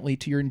significantly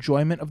to your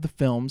enjoyment of the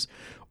films,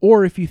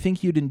 or if you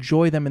think you'd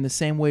enjoy them in the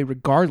same way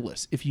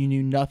regardless if you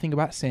knew nothing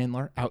about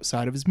Sandler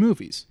outside of his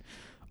movies.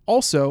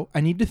 Also,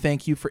 I need to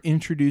thank you for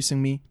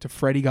introducing me to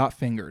Freddy Got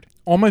Fingered.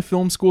 All my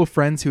film school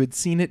friends who had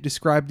seen it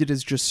described it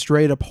as just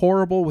straight up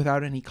horrible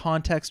without any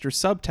context or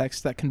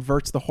subtext that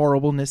converts the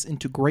horribleness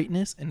into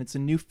greatness, and it's a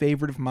new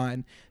favorite of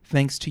mine,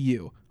 thanks to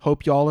you.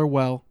 Hope y'all are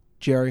well,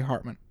 Jerry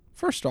Hartman.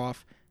 First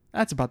off,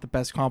 that's about the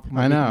best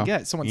compliment you can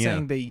get. Someone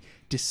saying they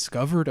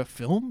discovered a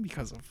film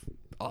because of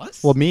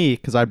us? Well, me,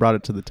 because I brought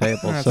it to the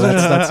table. So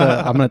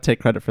I'm going to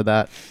take credit for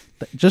that.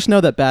 Just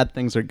know that bad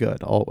things are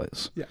good,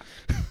 always. Yeah.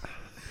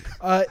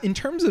 In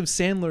terms of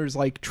Sandler's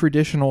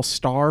traditional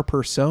star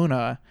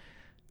persona,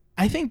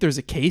 I think there's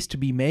a case to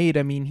be made.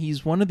 I mean,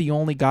 he's one of the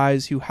only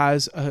guys who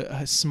has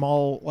a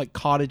small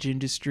cottage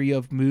industry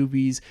of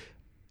movies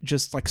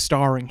just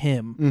starring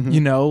him.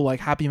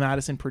 Mm-hmm. Happy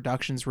Madison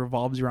Productions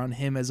revolves around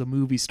him as a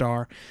movie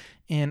star.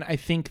 And I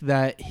think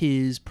that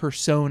his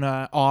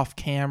persona off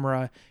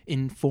camera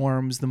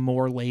informs the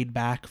more laid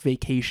back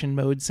vacation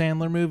mode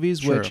Sandler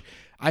movies, which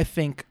I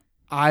think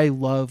I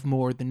love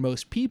more than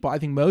most people. I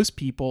think most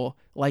people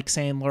like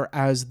Sandler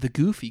as the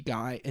goofy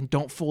guy and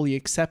don't fully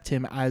accept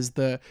him as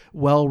the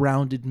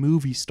well-rounded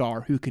movie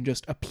star who can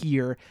just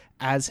appear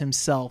as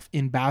himself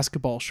in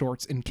basketball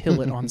shorts and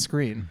kill it on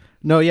screen.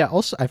 No, yeah.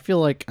 Also, I feel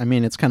like,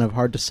 it's kind of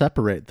hard to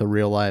separate the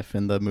real life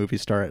and the movie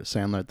star at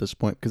Sandler at this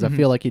point because I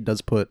feel like he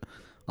does put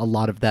a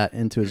lot of that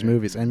into his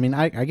movies. I mean,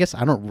 I guess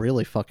I don't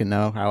really fucking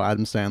know how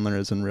Adam Sandler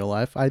is in real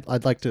life.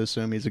 I'd like to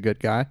assume he's a good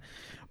guy.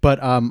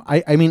 But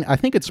I mean, I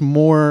think it's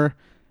more...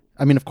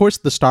 I mean, of course,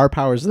 the star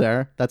power is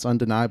there. That's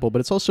undeniable. But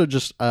it's also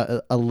just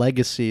a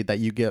legacy that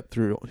you get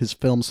through his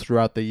films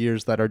throughout the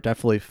years that are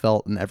definitely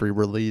felt in every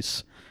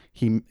release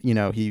he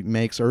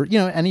makes, or,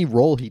 any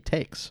role he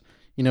takes.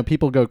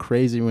 People go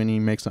crazy when he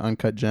makes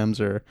Uncut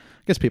Gems, or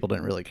I guess people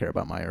didn't really care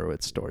about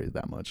Meyerowitz story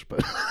that much,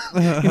 but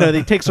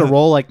he takes a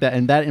role like that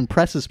and that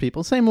impresses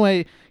people. Same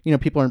way,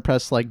 people are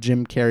impressed like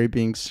Jim Carrey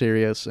being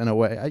serious in a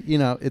way.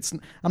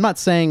 I'm not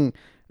saying,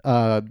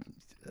 I'm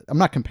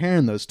not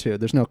comparing those two.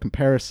 There's no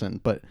comparison,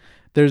 but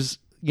there's,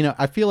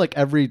 I feel like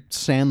every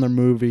Sandler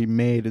movie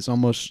made is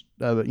almost,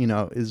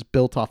 is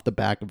built off the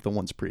back of the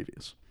ones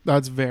previous.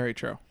 That's very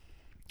true.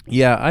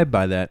 Yeah, I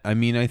buy that. I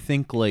mean, I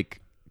think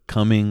like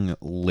coming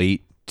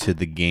late to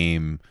the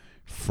game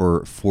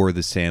for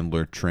the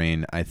Sandler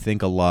train, I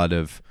think a lot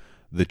of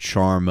the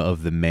charm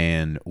of the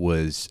man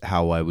was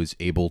how I was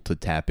able to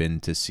tap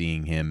into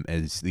seeing him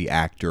as the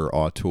actor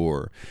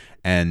auteur.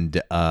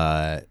 And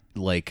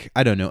like,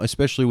 I don't know,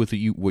 especially with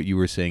what you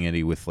were saying,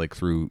 Eddie, with like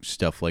through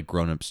stuff like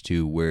Grown Ups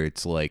 2, where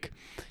it's like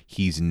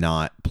he's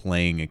not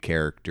playing a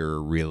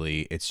character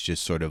really, it's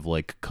just sort of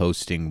like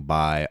coasting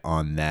by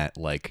on that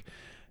like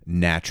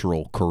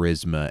natural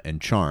charisma and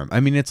charm. I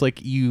mean, it's like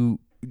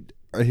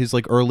his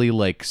like early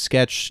like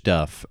sketch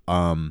stuff,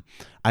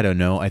 I don't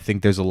know, I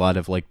think there's a lot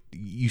of like,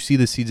 you see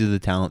the seeds of the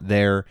talent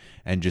there,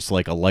 and just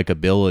like a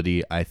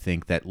likability, I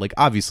think that like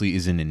obviously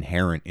isn't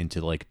inherent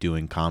into like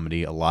doing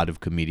comedy. A lot of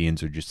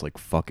comedians are just like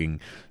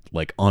fucking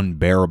like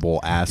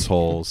unbearable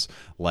assholes,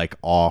 like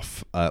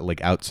off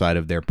like outside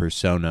of their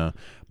persona.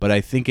 But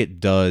I think it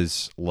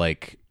does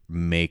like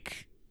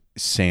make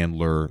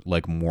Sandler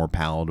like more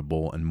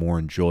palatable and more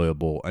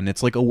enjoyable, and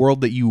it's like a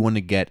world that you want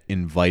to get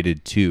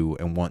invited to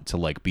and want to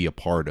like be a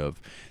part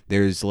of.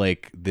 There's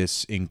like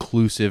this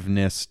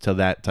inclusiveness to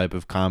that type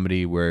of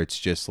comedy where it's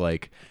just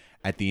like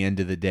at the end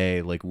of the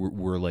day, like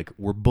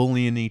we're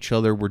bullying each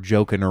other, we're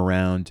joking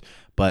around,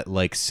 but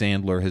like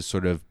Sandler has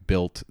sort of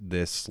built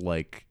this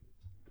like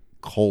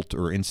cult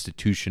or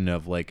institution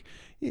of like,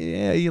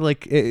 yeah, you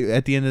like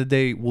at the end of the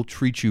day we'll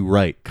treat you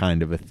right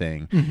kind of a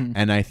thing. Mm-hmm.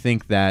 And I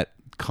think that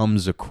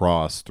comes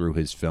across through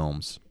his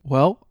films.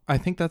 Well, I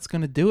think that's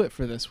going to do it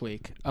for this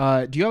week.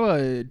 Do you have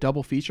a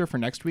double feature for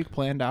next week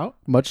planned out?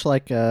 Much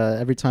like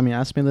every time you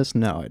ask me this,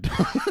 no, I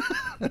don't.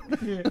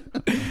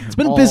 It's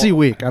been a busy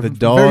week. The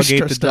dog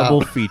ate the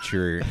double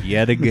feature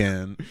yet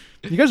again.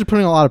 You guys are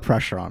putting a lot of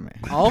pressure on me.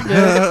 All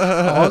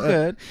good. All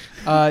good.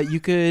 You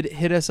could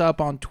hit us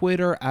up on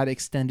Twitter at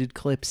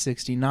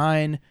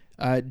ExtendedClip69.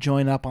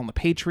 Join up on the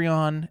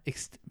Patreon,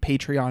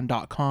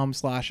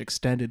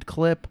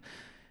 patreon.com/ExtendedClip.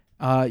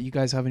 You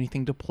guys have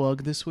anything to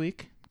plug this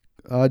week?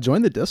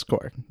 Join the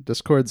Discord.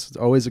 Discord's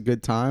always a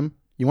good time.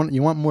 You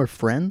want more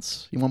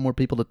friends? You want more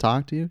people to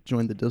talk to you?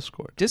 Join the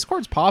Discord.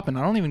 Discord's popping.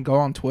 I don't even go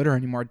on Twitter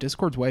anymore.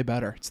 Discord's way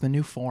better. It's the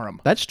new forum.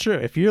 That's true.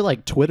 If you're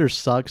like, Twitter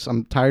sucks,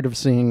 I'm tired of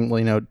seeing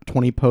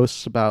 20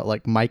 posts about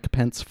like Mike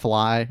Pence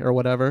fly or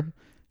whatever.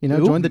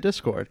 Join the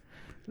Discord.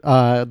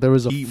 There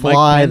was a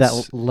fly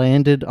that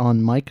landed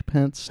on Mike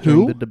Pence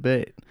during the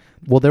debate.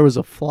 Well, there was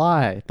a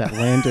fly that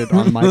landed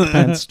on Mike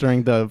Pence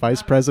during the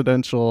vice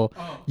presidential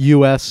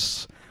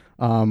U.S.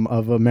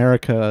 Of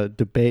America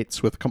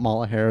debates with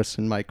Kamala Harris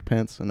and Mike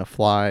Pence, and a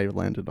fly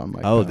landed on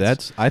Mike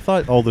Pence. I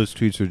thought all those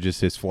tweets were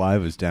just his fly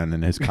was down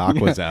and his cock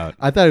was out.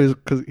 I thought it was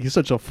because he's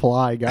such a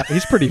fly guy.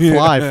 He's pretty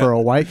fly for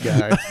a white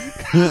guy.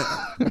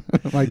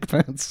 Mike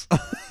Pence.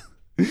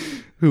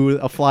 Who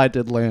a fly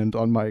did land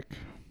on Mike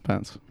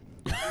Pence.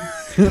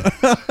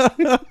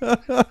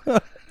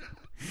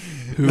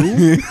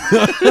 Who?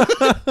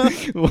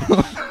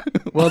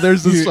 Well,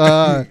 there's this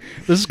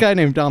guy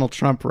named Donald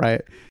Trump,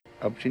 right?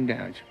 Ups and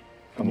downs.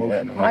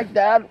 My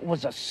dad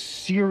was a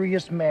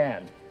serious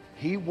man.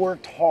 He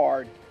worked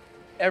hard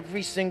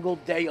every single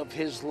day of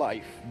his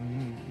life.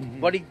 Mm-hmm.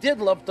 But he did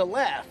love to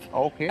laugh.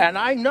 Okay. And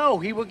I know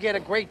he would get a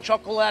great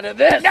chuckle out of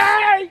this.